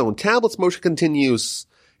 2 stone tablets, Moshe continues.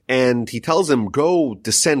 And he tells them, go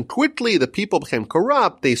descend quickly. The people became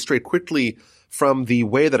corrupt. They strayed quickly from the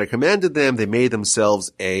way that I commanded them. They made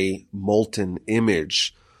themselves a molten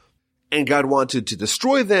image. And God wanted to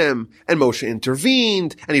destroy them. And Moshe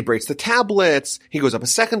intervened and he breaks the tablets. He goes up a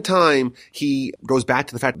second time. He goes back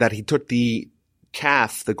to the fact that he took the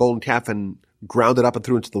calf, the golden calf, and ground it up and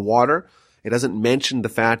threw it into the water. It doesn't mention the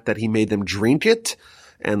fact that he made them drink it.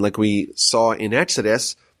 And like we saw in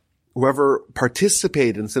Exodus, whoever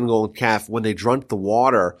participated in the golden calf, when they drank the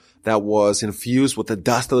water that was infused with the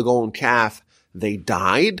dust of the golden calf, they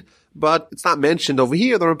died. But it's not mentioned over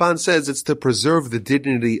here. The Ramban says it's to preserve the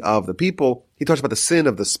dignity of the people. He talks about the sin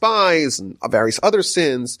of the spies and various other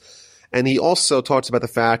sins. And he also talks about the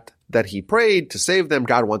fact that he prayed to save them.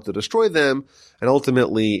 God wanted to destroy them. And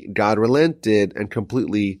ultimately, God relented and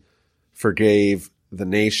completely forgave the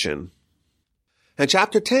nation. And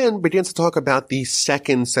chapter 10 begins to talk about the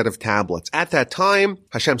second set of tablets. At that time,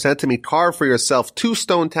 Hashem said to me, carve for yourself 2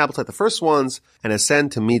 stone tablets like the first ones and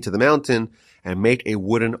ascend to me to the mountain and make a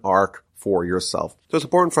wooden ark for yourself. So it's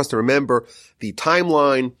important for us to remember the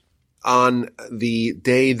timeline. On the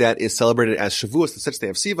day that is celebrated as Shavuos, the 6th day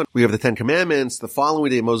of Sivan, we have the 10 Commandments. The following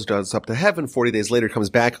day, Moses goes up to heaven. 40 days later, comes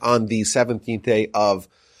back on the 17th day of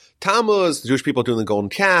Tammuz. The Jewish people are doing the golden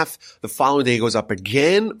calf. The following day, he goes up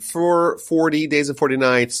again for 40 days and 40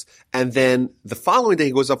 nights. And then the following day,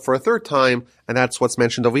 he goes up for a third time. And that's what's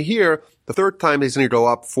mentioned over here. The third time, he's going to go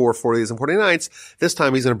up for 40 days and 40 nights. This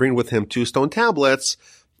time, he's going to bring with him 2 stone tablets.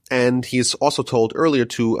 And he's also told earlier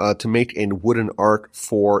to make a wooden ark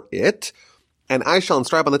for it. And I shall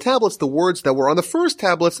inscribe on the tablets the words that were on the first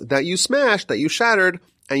tablets that you smashed, that you shattered,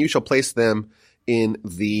 and you shall place them in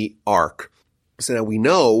the ark. So now we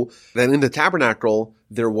know that in the tabernacle,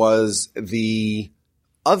 there was the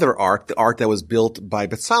other ark, the ark that was built by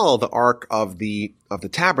Bezalel, the ark of the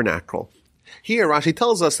tabernacle. Here, Rashi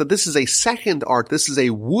tells us that this is a second ark. This is a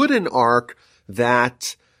wooden ark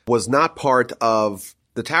that was not part of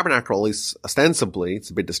the tabernacle, at least ostensibly. It's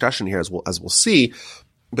a big discussion here as we'll see.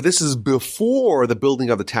 But this is before the building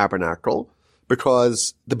of the tabernacle,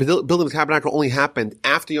 because the building of the tabernacle only happened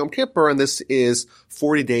after Yom Kippur, and this is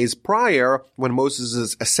 40 days prior when Moses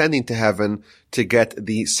is ascending to heaven to get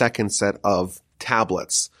the second set of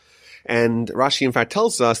tablets. And Rashi, in fact,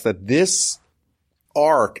 tells us that this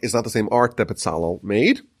ark is not the same ark that Bezalel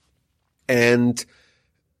made. And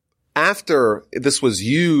after this was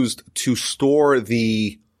used to store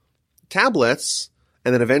the tablets,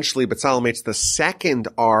 and then eventually Bezalel makes the second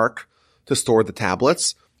ark to store the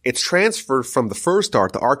tablets, it's transferred from the first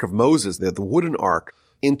ark, the ark of Moses, the wooden ark,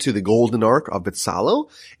 into the golden ark of Bezalel.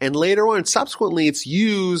 And later on, subsequently, it's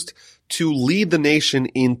used to lead the nation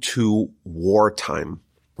into wartime.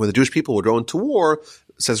 When the Jewish people would go into war,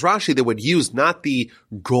 says Rashi, they would use not the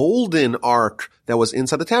golden ark that was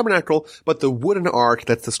inside the tabernacle, but the wooden ark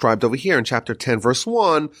that's described over here in chapter 10, verse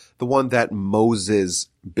 1, the one that Moses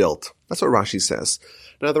built. That's what Rashi says.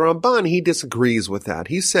 Now, the Ramban, he disagrees with that.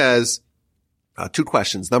 He says 2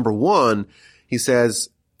 questions. Number 1, he says,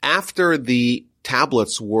 after the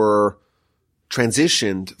tablets were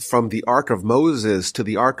transitioned from the ark of Moses to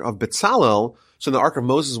the ark of Bezalel, so the ark of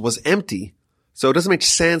Moses was empty. So it doesn't make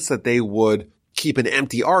sense that they would keep an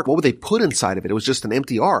empty ark. What would they put inside of it? It was just an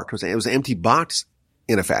empty ark. It was an empty box,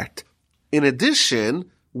 in effect. In addition,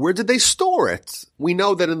 where did they store it? We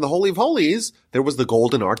know that in the Holy of Holies, there was the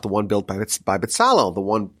golden ark, the one built by Bezalel, the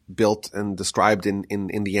one built and described in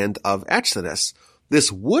the end of Exodus.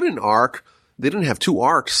 This wooden ark, they didn't have 2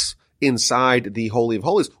 arks inside the Holy of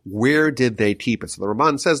Holies. Where did they keep it? So the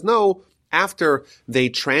Ramban says, no, after they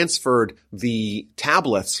transferred the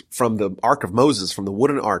tablets from the Ark of Moses, from the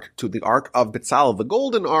wooden ark, to the Ark of Bezalel, the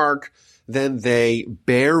golden ark, then they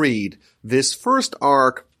buried this first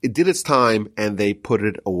ark. It did its time, and they put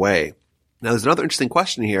it away. Now, there's another interesting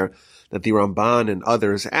question here that the Ramban and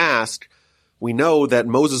others ask. We know that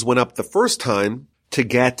Moses went up the first time to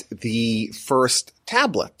get the first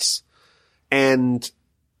tablets. And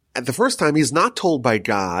at the first time, he's not told by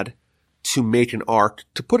God to make an ark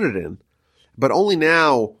to put it in. But only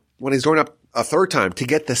now, when he's going up a third time to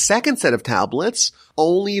get the second set of tablets,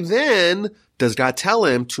 only then does God tell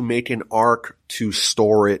him to make an ark to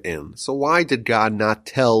store it in. So why did God not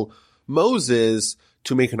tell Moses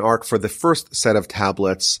to make an ark for the first set of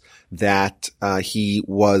tablets that he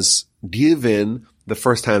was given the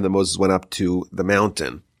first time that Moses went up to the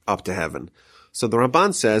mountain, up to heaven? So the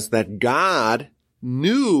Ramban says that God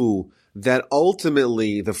knew that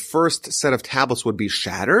ultimately the first set of tablets would be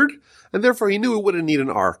shattered, and therefore he knew it wouldn't need an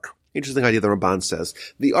ark. Interesting idea the Ramban says.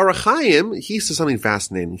 The Orach Chaim, he says something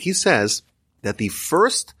fascinating. He says that the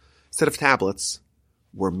first set of tablets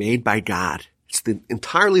were made by God. It's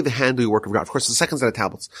entirely the handiwork of God. Of course, the second set of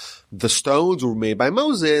tablets, the stones were made by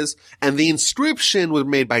Moses, and the inscription was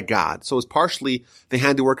made by God. So it was partially the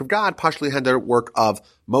handiwork of God, partially the handiwork of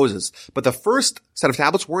Moses. But the first set of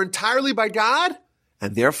tablets were entirely by God,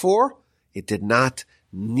 and therefore it did not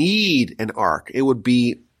need an ark. It would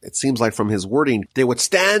be it seems like from his wording, they would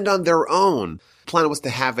stand on their own. The plan was to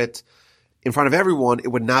have it in front of everyone.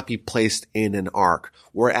 It would not be placed in an ark.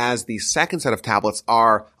 Whereas the second set of tablets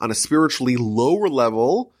are on a spiritually lower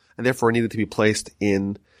level and therefore needed to be placed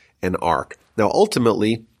in an ark. Now,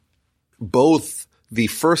 ultimately, both the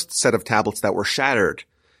first set of tablets that were shattered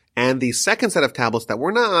and the second set of tablets that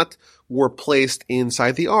were not were placed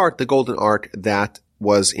inside the ark, the golden ark that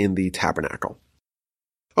was in the tabernacle.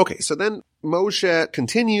 Okay, so then Moshe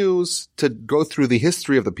continues to go through the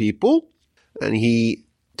history of the people, and he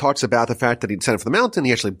talks about the fact that he descended from the mountain.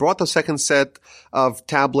 He actually brought the second set of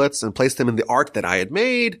tablets and placed them in the ark that I had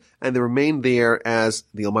made, and they remained there as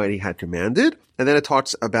the Almighty had commanded. And then it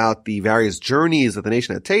talks about the various journeys that the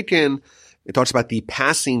nation had taken. It talks about the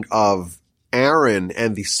passing of Aaron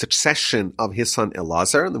and the succession of his son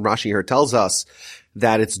Elazar. And the Rashi here tells us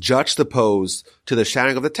that it's juxtaposed to the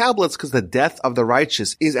shattering of the tablets because the death of the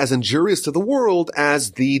righteous is as injurious to the world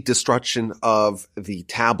as the destruction of the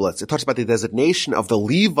tablets. It talks about the designation of the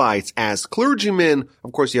Levites as clergymen.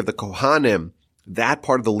 Of course, you have the Kohanim, that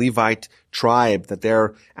part of the Levite tribe that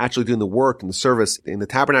they're actually doing the work and the service in the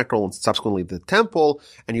tabernacle and subsequently the temple.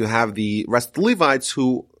 And you have the rest of the Levites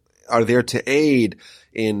who are there to aid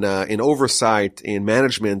in oversight, in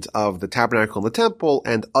management of the tabernacle and the temple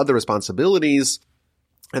and other responsibilities.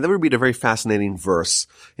 And then we read a very fascinating verse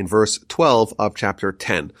in verse 12 of chapter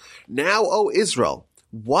 10. Now, O Israel,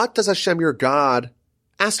 what does Hashem your God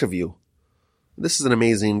ask of you? This is an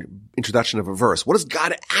amazing introduction of a verse. What does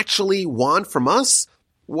God actually want from us?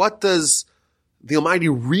 What does the Almighty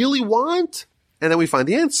really want? And then we find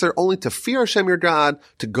the answer, only to fear Hashem your God,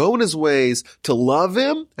 to go in his ways, to love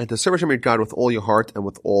him, and to serve Hashem your God with all your heart and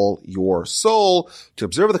with all your soul, to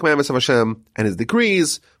observe the commandments of Hashem and his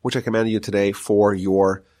decrees, which I command you today for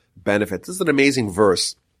your benefit. This is an amazing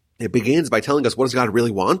verse. It begins by telling us, what does God really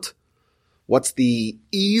want? What's the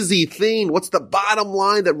easy thing? What's the bottom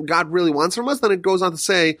line that God really wants from us? Then it goes on to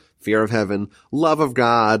say, fear of heaven, love of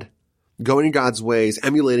God, going in God's ways,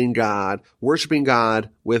 emulating God, worshiping God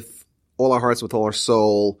with all our hearts, with all our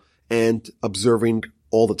soul, and observing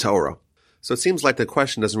all the Torah. So it seems like the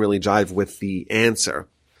question doesn't really jive with the answer.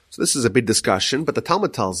 So this is a big discussion, but the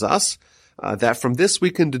Talmud tells us that from this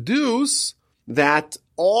we can deduce that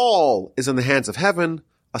all is in the hands of heaven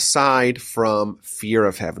aside from fear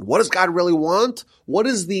of heaven. What does God really want? What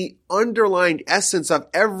is the underlying essence of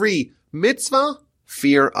every mitzvah?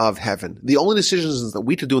 Fear of heaven. The only decisions that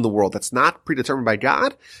we can do in the world that's not predetermined by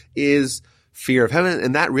God is fear of heaven,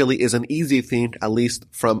 and that really is an easy thing, at least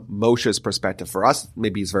from Moshe's perspective. For us,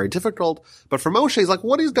 maybe it's very difficult, but for Moshe, he's like,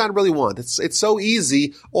 what does God really want? It's so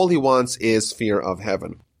easy. All he wants is fear of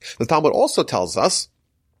heaven. The Talmud also tells us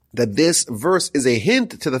that this verse is a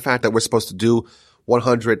hint to the fact that we're supposed to do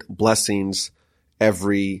 100 blessings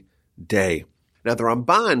every day. Now, the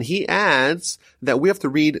Ramban, he adds that we have to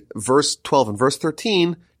read verse 12 and verse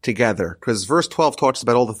 13 together, because verse 12 talks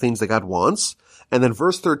about all the things that God wants, and then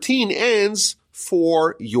verse 13 ends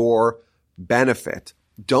for your benefit.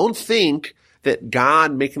 Don't think that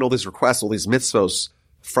God making all these requests, all these mitzvos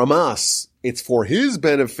from us, it's for his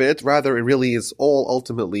benefit. Rather, it really is all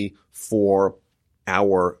ultimately for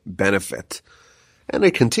our benefit. And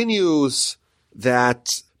it continues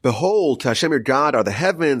that, behold, to Hashem your God are the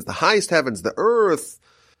heavens, the highest heavens, the earth.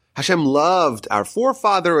 Hashem loved our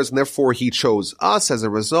forefathers, and therefore he chose us as a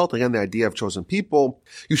result. Again, the idea of chosen people.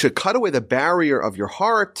 You should cut away the barrier of your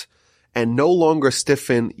heart and no longer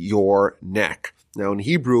stiffen your neck. Now, in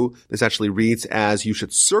Hebrew, this actually reads as you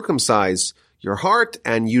should circumcise your heart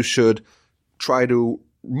and you should try to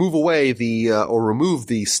move away remove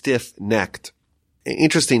the stiff-necked.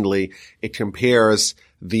 Interestingly, it compares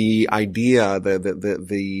the idea,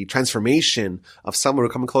 the transformation of someone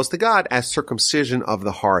who coming close to God as circumcision of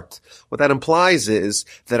the heart. What that implies is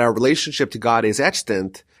that our relationship to God is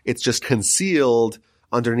extant. It's just concealed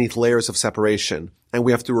underneath layers of separation. And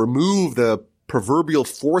we have to remove the proverbial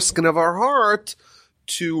foreskin of our heart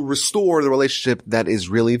to restore the relationship that is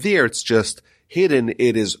really there. It's just hidden.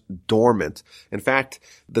 It is dormant. In fact,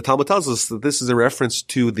 the Talmud tells us that this is a reference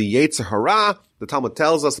to the Yetzer Hara. The Talmud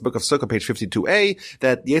tells us, the book of Sukkah, page 52a,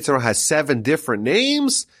 that Yetzer Hara has 7 different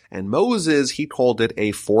names, and Moses, he called it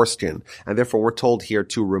a foreskin. And therefore, we're told here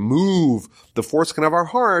to remove the foreskin of our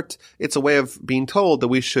heart. It's a way of being told that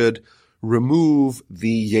we should remove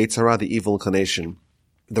the Yetzer Hara, the evil inclination.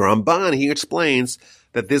 The Ramban, he explains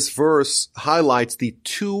that this verse highlights the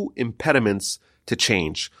 2 impediments to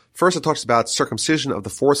change. First, it talks about circumcision of the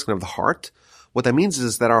foreskin of the heart. What that means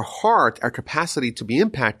is that our heart, our capacity to be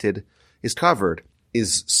impacted, is covered,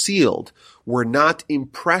 is sealed. We're not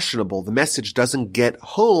impressionable. The message doesn't get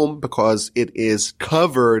home because it is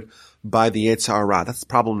covered by the Yetzer Hara. That's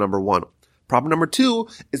problem number one. Problem number two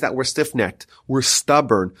is that we're stiff-necked. We're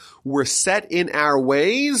stubborn. We're set in our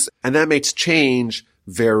ways, and that makes change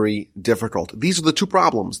very difficult. These are the two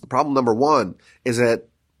problems. The problem number one is that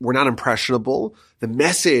we're not impressionable. The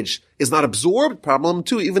message is not absorbed. Problem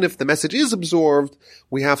two, even if the message is absorbed,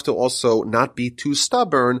 we have to also not be too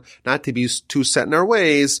stubborn, not to be too set in our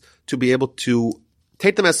ways, to be able to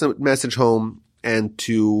take the message home and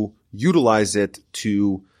to utilize it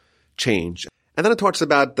to change. And then it talks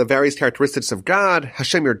about the various characteristics of God.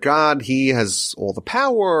 Hashem, your God, He has all the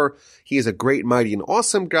power. He is a great, mighty, and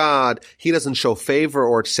awesome God. He doesn't show favor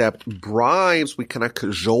or accept bribes. We cannot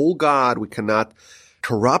cajole God. We cannot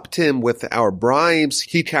corrupt Him with our bribes.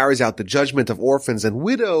 He carries out the judgment of orphans and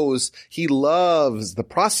widows. He loves the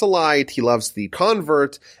proselyte. He loves the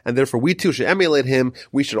convert. And therefore we too should emulate Him.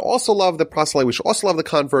 We should also love the proselyte. We should also love the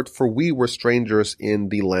convert, for we were strangers in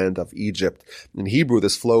the land of Egypt. In Hebrew,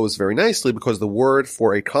 this flows very nicely because the word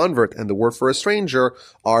for a convert and the word for a stranger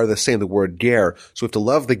are the same, the word ger. So we have to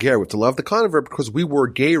love the ger. We have to love the convert because we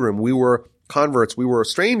were gerim. We were converts. We were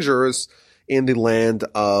strangers in the land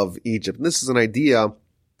of Egypt. And this is an idea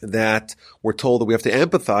that we're told that we have to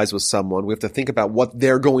empathize with someone. We have to think about what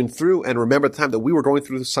they're going through and remember the time that we were going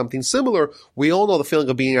through something similar. We all know the feeling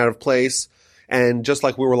of being out of place. And just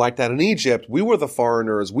like we were like that in Egypt, we were the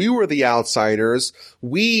foreigners. We were the outsiders.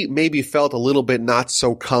 We maybe felt a little bit not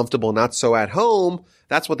so comfortable, not so at home.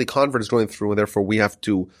 That's what the convert is going through. And therefore we have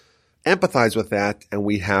to empathize with that, and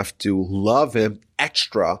we have to love him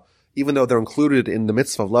extra. Even though they're included in the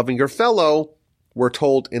mitzvah of loving your fellow, we're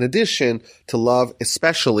told in addition to love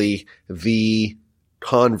especially the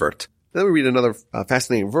convert. Then we read another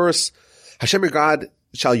fascinating verse. Hashem your God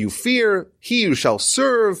shall you fear, He you shall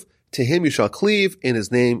serve, to Him you shall cleave, in His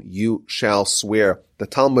name you shall swear. The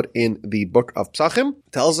Talmud in the book of Psachim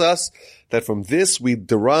tells us that from this we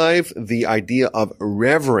derive the idea of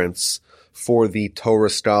reverence for the Torah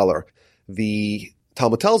scholar. The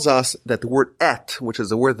Talmud tells us that the word et, which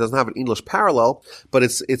is a word that doesn't have an English parallel, but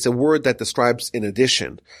it's a word that describes in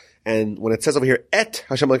addition. And when it says over here, et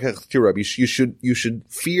Hashem you should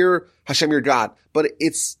fear Hashem your God, but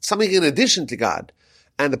it's something in addition to God.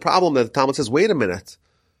 And the problem that the Talmud says, wait a minute,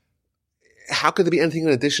 how could there be anything in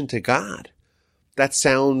addition to God? That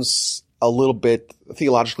sounds a little bit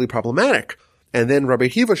theologically problematic. And then Rabbi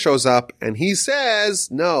Akiva shows up and he says,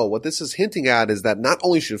 no, what this is hinting at is that not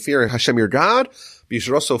only should you fear Hashem your God, but you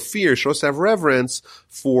should also have reverence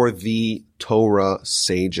for the Torah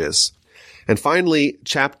sages. And finally,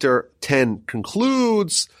 chapter 10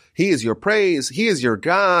 concludes, He is your praise, He is your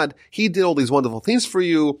God, He did all these wonderful things for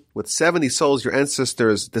you. With 70 souls your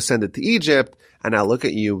ancestors descended to Egypt, and now look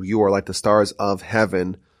at you, you are like the stars of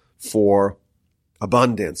heaven for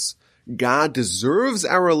abundance. God deserves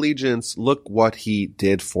our allegiance. Look what He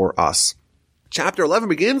did for us. Chapter 11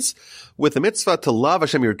 begins with the mitzvah to love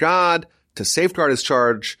Hashem your God, to safeguard His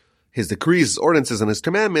charge, His decrees, His ordinances, and His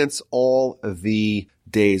commandments all the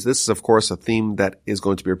days. This is, of course, a theme that is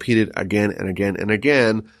going to be repeated again and again and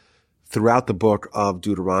again throughout the book of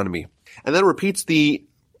Deuteronomy. And then it repeats the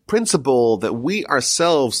principle that we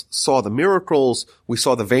ourselves saw the miracles. We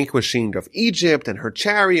saw the vanquishing of Egypt and her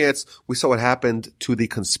chariots. We saw what happened to the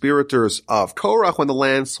conspirators of Korach when the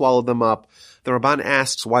land swallowed them up. The Ramban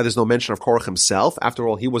asks why there's no mention of Korach himself. After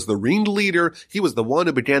all, he was the ringleader. He was the one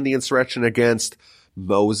who began the insurrection against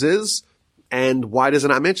Moses. And why does it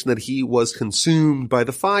not mention that he was consumed by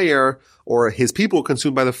the fire, or his people were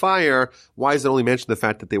consumed by the fire? Why does it only mention the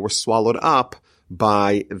fact that they were swallowed up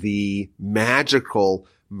by the magical,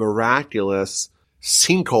 miraculous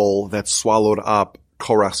sinkhole that swallowed up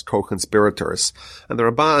Korach's co-conspirators? And the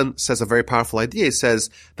Ramban says a very powerful idea. He says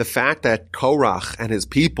the fact that Korach and his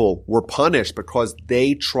people were punished because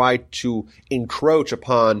they tried to encroach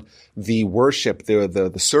upon the worship,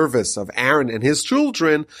 the service of Aaron and his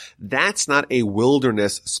children, that's not a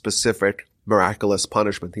wilderness-specific miraculous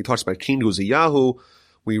punishment. He talks about King Uzziyahu.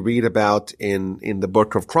 We read about in the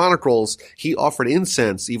book of Chronicles, he offered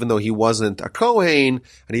incense even though he wasn't a Kohen,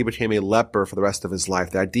 and he became a leper for the rest of his life.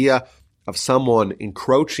 The idea of someone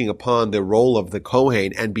encroaching upon the role of the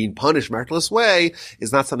Kohen and being punished in a miraculous way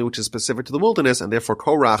is not something which is specific to the wilderness, and therefore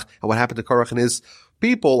Korach and what happened to Korach and his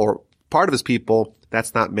people, or part of his people,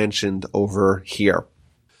 that's not mentioned over here.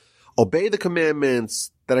 Obey the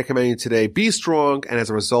commandments that I command you today. Be strong, and as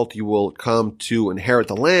a result, you will come to inherit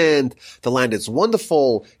the land. The land is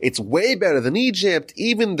wonderful. It's way better than Egypt.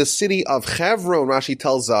 Even the city of Hebron, Rashi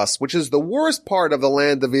tells us, which is the worst part of the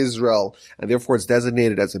land of Israel, and therefore it's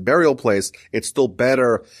designated as a burial place, it's still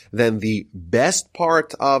better than the best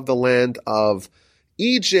part of the land of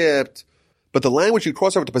Egypt. But the land which you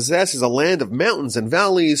cross over to possess is a land of mountains and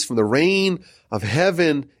valleys. From the rain of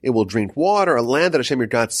heaven it will drink water, a land that Hashem your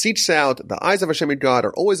God seeks out. The eyes of Hashem your God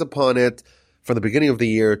are always upon it from the beginning of the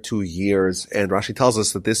year to years. And Rashi tells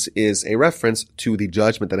us that this is a reference to the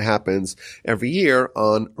judgment that happens every year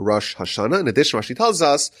on Rosh Hashanah. In addition, Rashi tells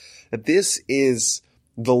us that this is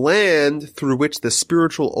the land through which the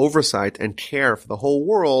spiritual oversight and care for the whole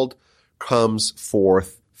world comes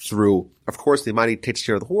forth through. Of course, the Almighty takes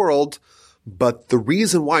care of the world, but the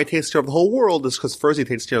reason why he takes care of the whole world is because first he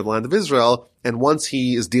takes care of the land of Israel, and once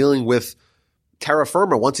he is dealing with terra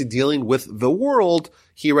firma, once he's dealing with the world,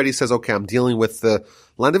 he already says, okay, I'm dealing with the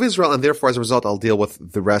land of Israel, and therefore as a result, I'll deal with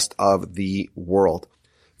the rest of the world.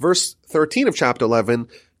 Verse 13 of chapter 11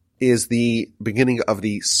 is the beginning of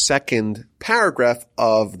the second paragraph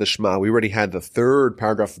of the Shema. We already had the third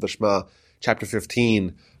paragraph of the Shema, chapter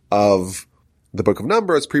 15 of the book of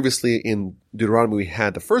Numbers. Previously in Deuteronomy, we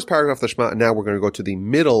had the first paragraph of the Shema, and now we're going to go to the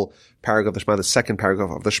middle paragraph of the Shema, the second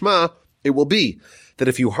paragraph of the Shema. It will be that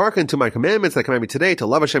if you hearken to my commandments that I command you today, to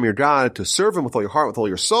love Hashem your God, to serve him with all your heart, with all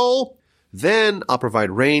your soul, then I'll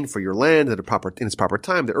provide rain for your land in its proper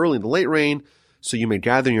time, the early and the late rain, so you may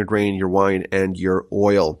gather in your grain, your wine, and your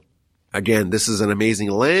oil. Again, this is an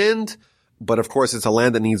amazing land, but of course it's a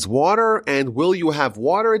land that needs water, and will you have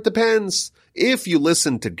water? It depends. If you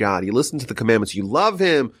listen to God, you listen to the commandments, you love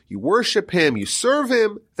him, you worship him, you serve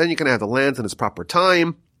him, then you can have the land in its proper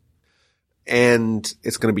time. And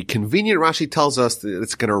it's going to be convenient. Rashi tells us that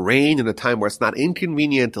it's going to rain in a time where it's not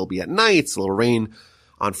inconvenient. It'll be at nights. It'll rain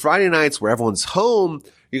on Friday nights where everyone's home.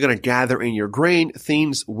 You're going to gather in your grain.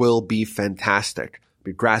 Things will be fantastic.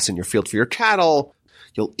 There'll be grass in your field for your cattle.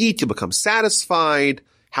 You'll eat. You'll become satisfied.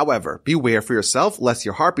 However, beware for yourself, lest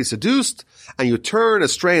your heart be seduced, and you turn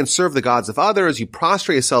astray and serve the gods of others. You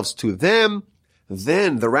prostrate yourselves to them.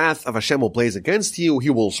 Then the wrath of Hashem will blaze against you. He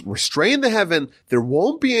will restrain the heaven. There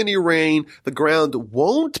won't be any rain. The ground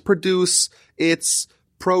won't produce its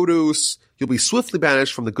produce. You'll be swiftly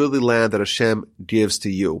banished from the goodly land that Hashem gives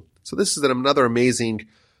to you. So this is another amazing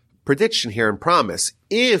prediction here and promise.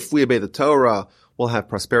 If we obey the Torah, we'll have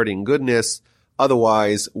prosperity and goodness.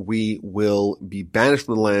 Otherwise, we will be banished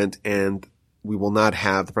from the land and we will not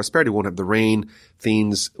have the prosperity. We won't have the rain.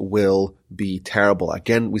 Things will be terrible.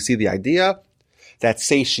 Again, we see the idea that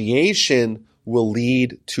satiation will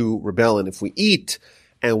lead to rebellion. If we eat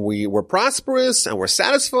and we're prosperous and we're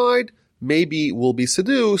satisfied, maybe we'll be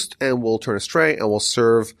seduced and we'll turn astray and we'll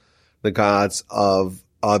serve the gods of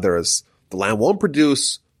others. The land won't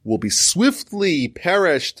produce, will be swiftly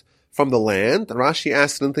perished from the land. And Rashi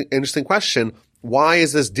asked an interesting question. Why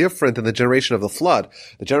is this different than the generation of the flood?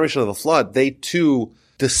 The generation of the flood, they too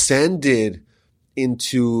descended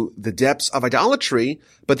into the depths of idolatry,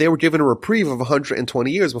 but they were given a reprieve of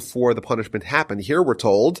 120 years before the punishment happened. Here we're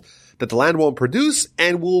told that the land won't produce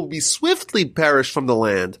and will be swiftly perished from the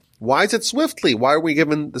land. Why is it swiftly? Why are we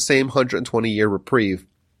given the same 120-year reprieve?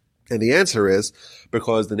 And the answer is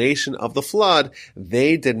because the nation of the flood,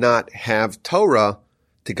 they did not have Torah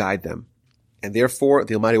to guide them. And therefore,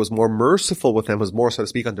 the Almighty was more merciful with them, was more, so to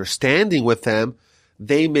speak, understanding with them.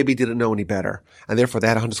 They maybe didn't know any better. And therefore, they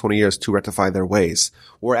had 120 years to rectify their ways.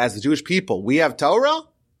 Whereas the Jewish people, we have Torah.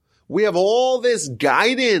 We have all this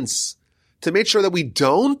guidance to make sure that we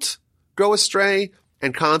don't go astray.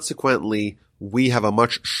 And consequently, we have a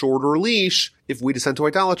much shorter leash. If we descend to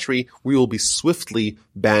idolatry, we will be swiftly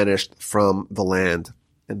banished from the land.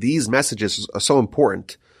 And these messages are so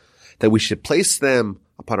important that we should place them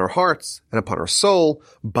upon our hearts and upon our soul,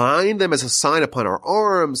 bind them as a sign upon our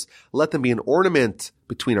arms, let them be an ornament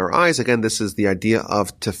between our eyes. Again, this is the idea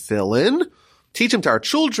of tefillin. Teach them to our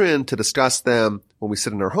children, to discuss them when we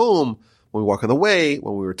sit in our home, when we walk on the way,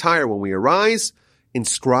 when we retire, when we arise.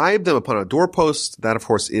 Inscribe them upon our doorposts. That, of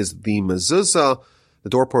course, is the mezuzah, the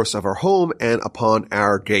doorposts of our home, and upon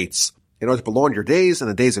our gates. In order to prolong your days and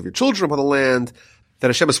the days of your children upon the land that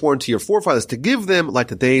Hashem has sworn to your forefathers to give them, like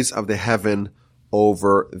the days of the heaven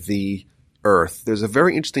over the earth. There's a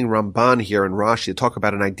very interesting Ramban here in Rashi to talk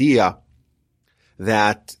about an idea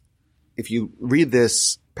that if you read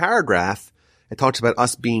this paragraph, it talks about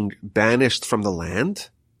us being banished from the land.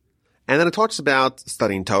 And then it talks about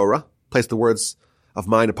studying Torah, place the words of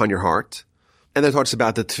mine upon your heart. And then it talks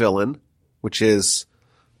about the tefillin, which is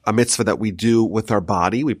a mitzvah that we do with our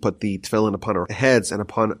body. We put the tefillin upon our heads and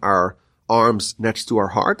upon our arms next to our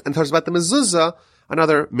heart. And it talks about the mezuzah,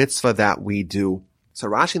 another mitzvah that we do. So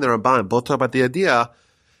Rashi and the Ramban both talk about the idea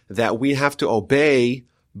that we have to obey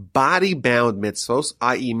body-bound mitzvos,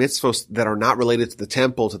 i.e. mitzvos that are not related to the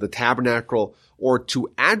temple, to the tabernacle, or to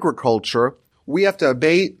agriculture. We have to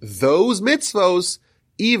obey those mitzvos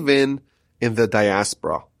even in the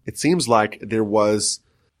diaspora. it seems like there was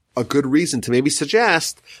a good reason to maybe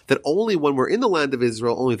suggest that only when we're in the land of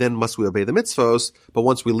Israel, only then must we obey the mitzvos, but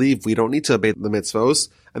once we leave, we don't need to obey the mitzvos,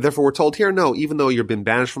 and therefore we're told here, no, even though you've been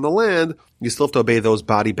banished from the land, you still have to obey those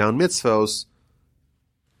body-bound mitzvos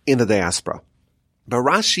in the diaspora. But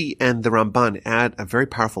Rashi and the Ramban add a very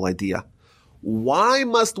powerful idea. Why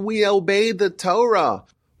must we obey the Torah?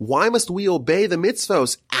 Why must we obey the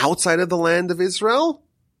mitzvos outside of the land of Israel?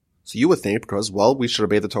 So you would think because, well, we should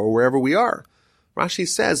obey the Torah wherever we are. Rashi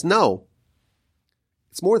says, no.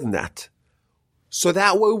 It's more than that. So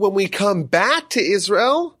that way when we come back to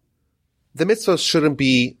Israel, the mitzvos shouldn't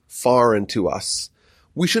be foreign to us.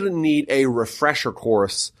 We shouldn't need a refresher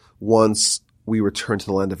course once we return to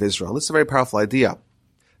the land of Israel. And this is a very powerful idea.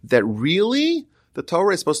 That really, the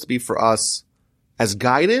Torah is supposed to be for us as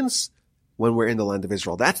guidance when we're in the land of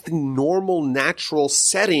Israel. That's the normal, natural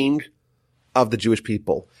setting of the Jewish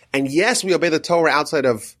people. And yes, we obey the Torah outside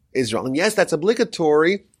of Israel. And yes, that's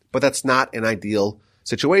obligatory, but that's not an ideal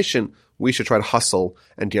situation. We should try to hustle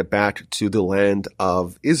and get back to the land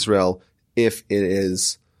of Israel if it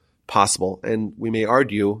is possible. And we may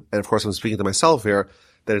argue, and of course I'm speaking to myself here,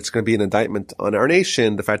 that it's going to be an indictment on our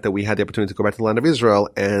nation, the fact that we had the opportunity to go back to the land of Israel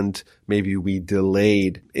and maybe we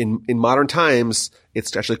delayed. In modern times,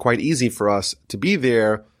 it's actually quite easy for us to be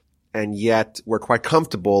there, and yet we're quite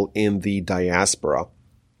comfortable in the diaspora.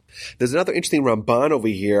 There's another interesting Ramban over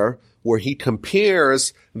here where he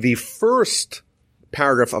compares the first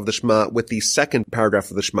paragraph of the Shema with the second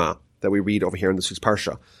paragraph of the Shema that we read over here in this week's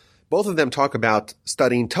Parsha. Both of them talk about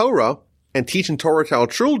studying Torah and teaching Torah to our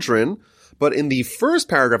children, but in the first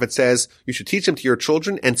paragraph it says you should teach them to your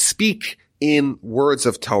children and speak in words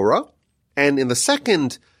of Torah. And in the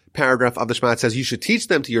second paragraph of the Shema it says you should teach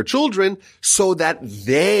them to your children so that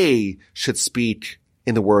they should speak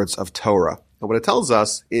in the words of Torah. And what it tells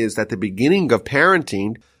us is that the beginning of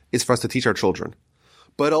parenting is for us to teach our children.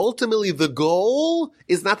 But ultimately the goal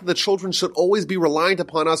is not that the children should always be reliant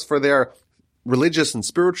upon us for their religious and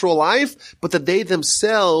spiritual life, but that they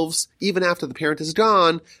themselves, even after the parent is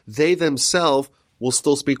gone, they themselves will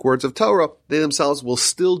still speak words of Torah. They themselves will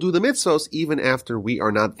still do the mitzvos even after we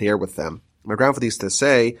are not there with them. My grandfather used to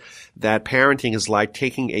say that parenting is like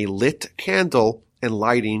taking a lit candle and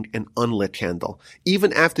lighting an unlit candle.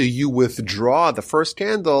 Even after you withdraw the first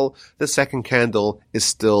candle, the second candle is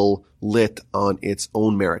still lit on its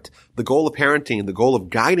own merit. The goal of parenting, the goal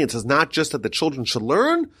of guidance is not just that the children should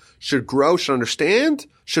learn, should grow, should understand,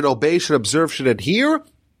 should obey, should observe, should adhere.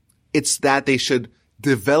 It's that they should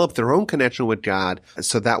develop their own connection with God,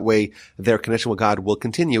 so that way their connection with God will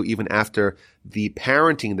continue even after the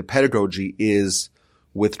parenting, the pedagogy is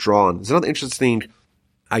withdrawn. There's another interesting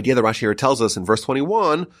idea that Rashi here tells us in verse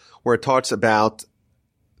 21, where it talks about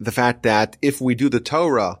the fact that if we do the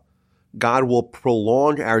Torah, God will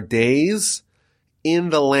prolong our days in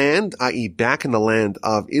the land, i.e. back in the land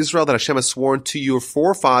of Israel that Hashem has sworn to your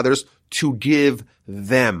forefathers to give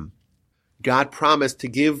them. God promised to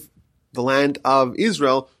give the land of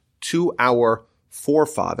Israel to our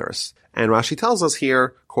forefathers. And Rashi tells us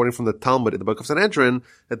here, quoting from the Talmud in the book of Sanhedrin,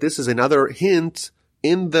 that this is another hint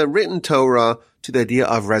in the written Torah to the idea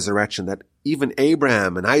of resurrection, that even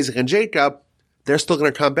Abraham and Isaac and Jacob, they're still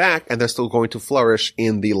going to come back and they're still going to flourish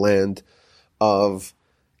in the land of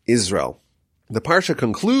Israel. The Parsha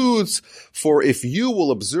concludes, for if you will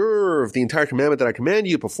observe the entire commandment that I command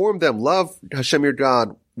you, perform them, love Hashem your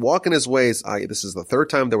God, walk in his ways. This is the third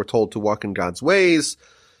time that we're told to walk in God's ways.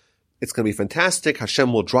 It's going to be fantastic.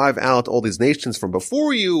 Hashem will drive out all these nations from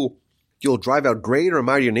before you. You'll drive out greater and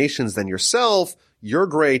mightier nations than yourself. You're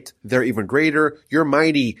great, they're even greater. You're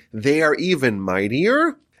mighty, they are even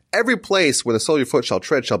mightier. Every place where the sole of your foot shall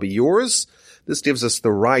tread shall be yours. This gives us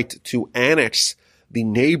the right to annex the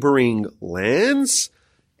neighboring lands,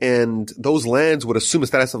 and those lands would assume the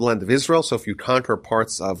status of the land of Israel. So if you conquer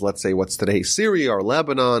parts of, let's say, what's today Syria or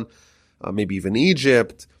Lebanon, maybe even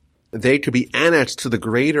Egypt, they could be annexed to the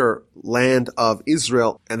greater land of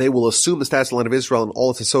Israel, and they will assume the status of the land of Israel and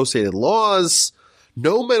all its associated laws.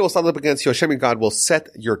 No man will stand up against you. Hashem your God will set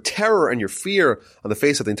your terror and your fear on the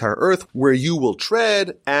face of the entire earth, where you will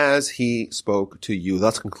tread as he spoke to you.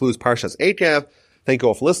 Thus concludes Parshas Eikev. Thank you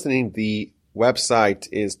all for listening. The website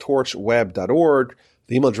is torchweb.org.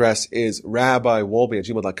 The email address is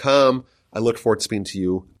rabbiwolbe@gmail.com. I look forward to speaking to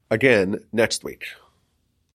you again next week.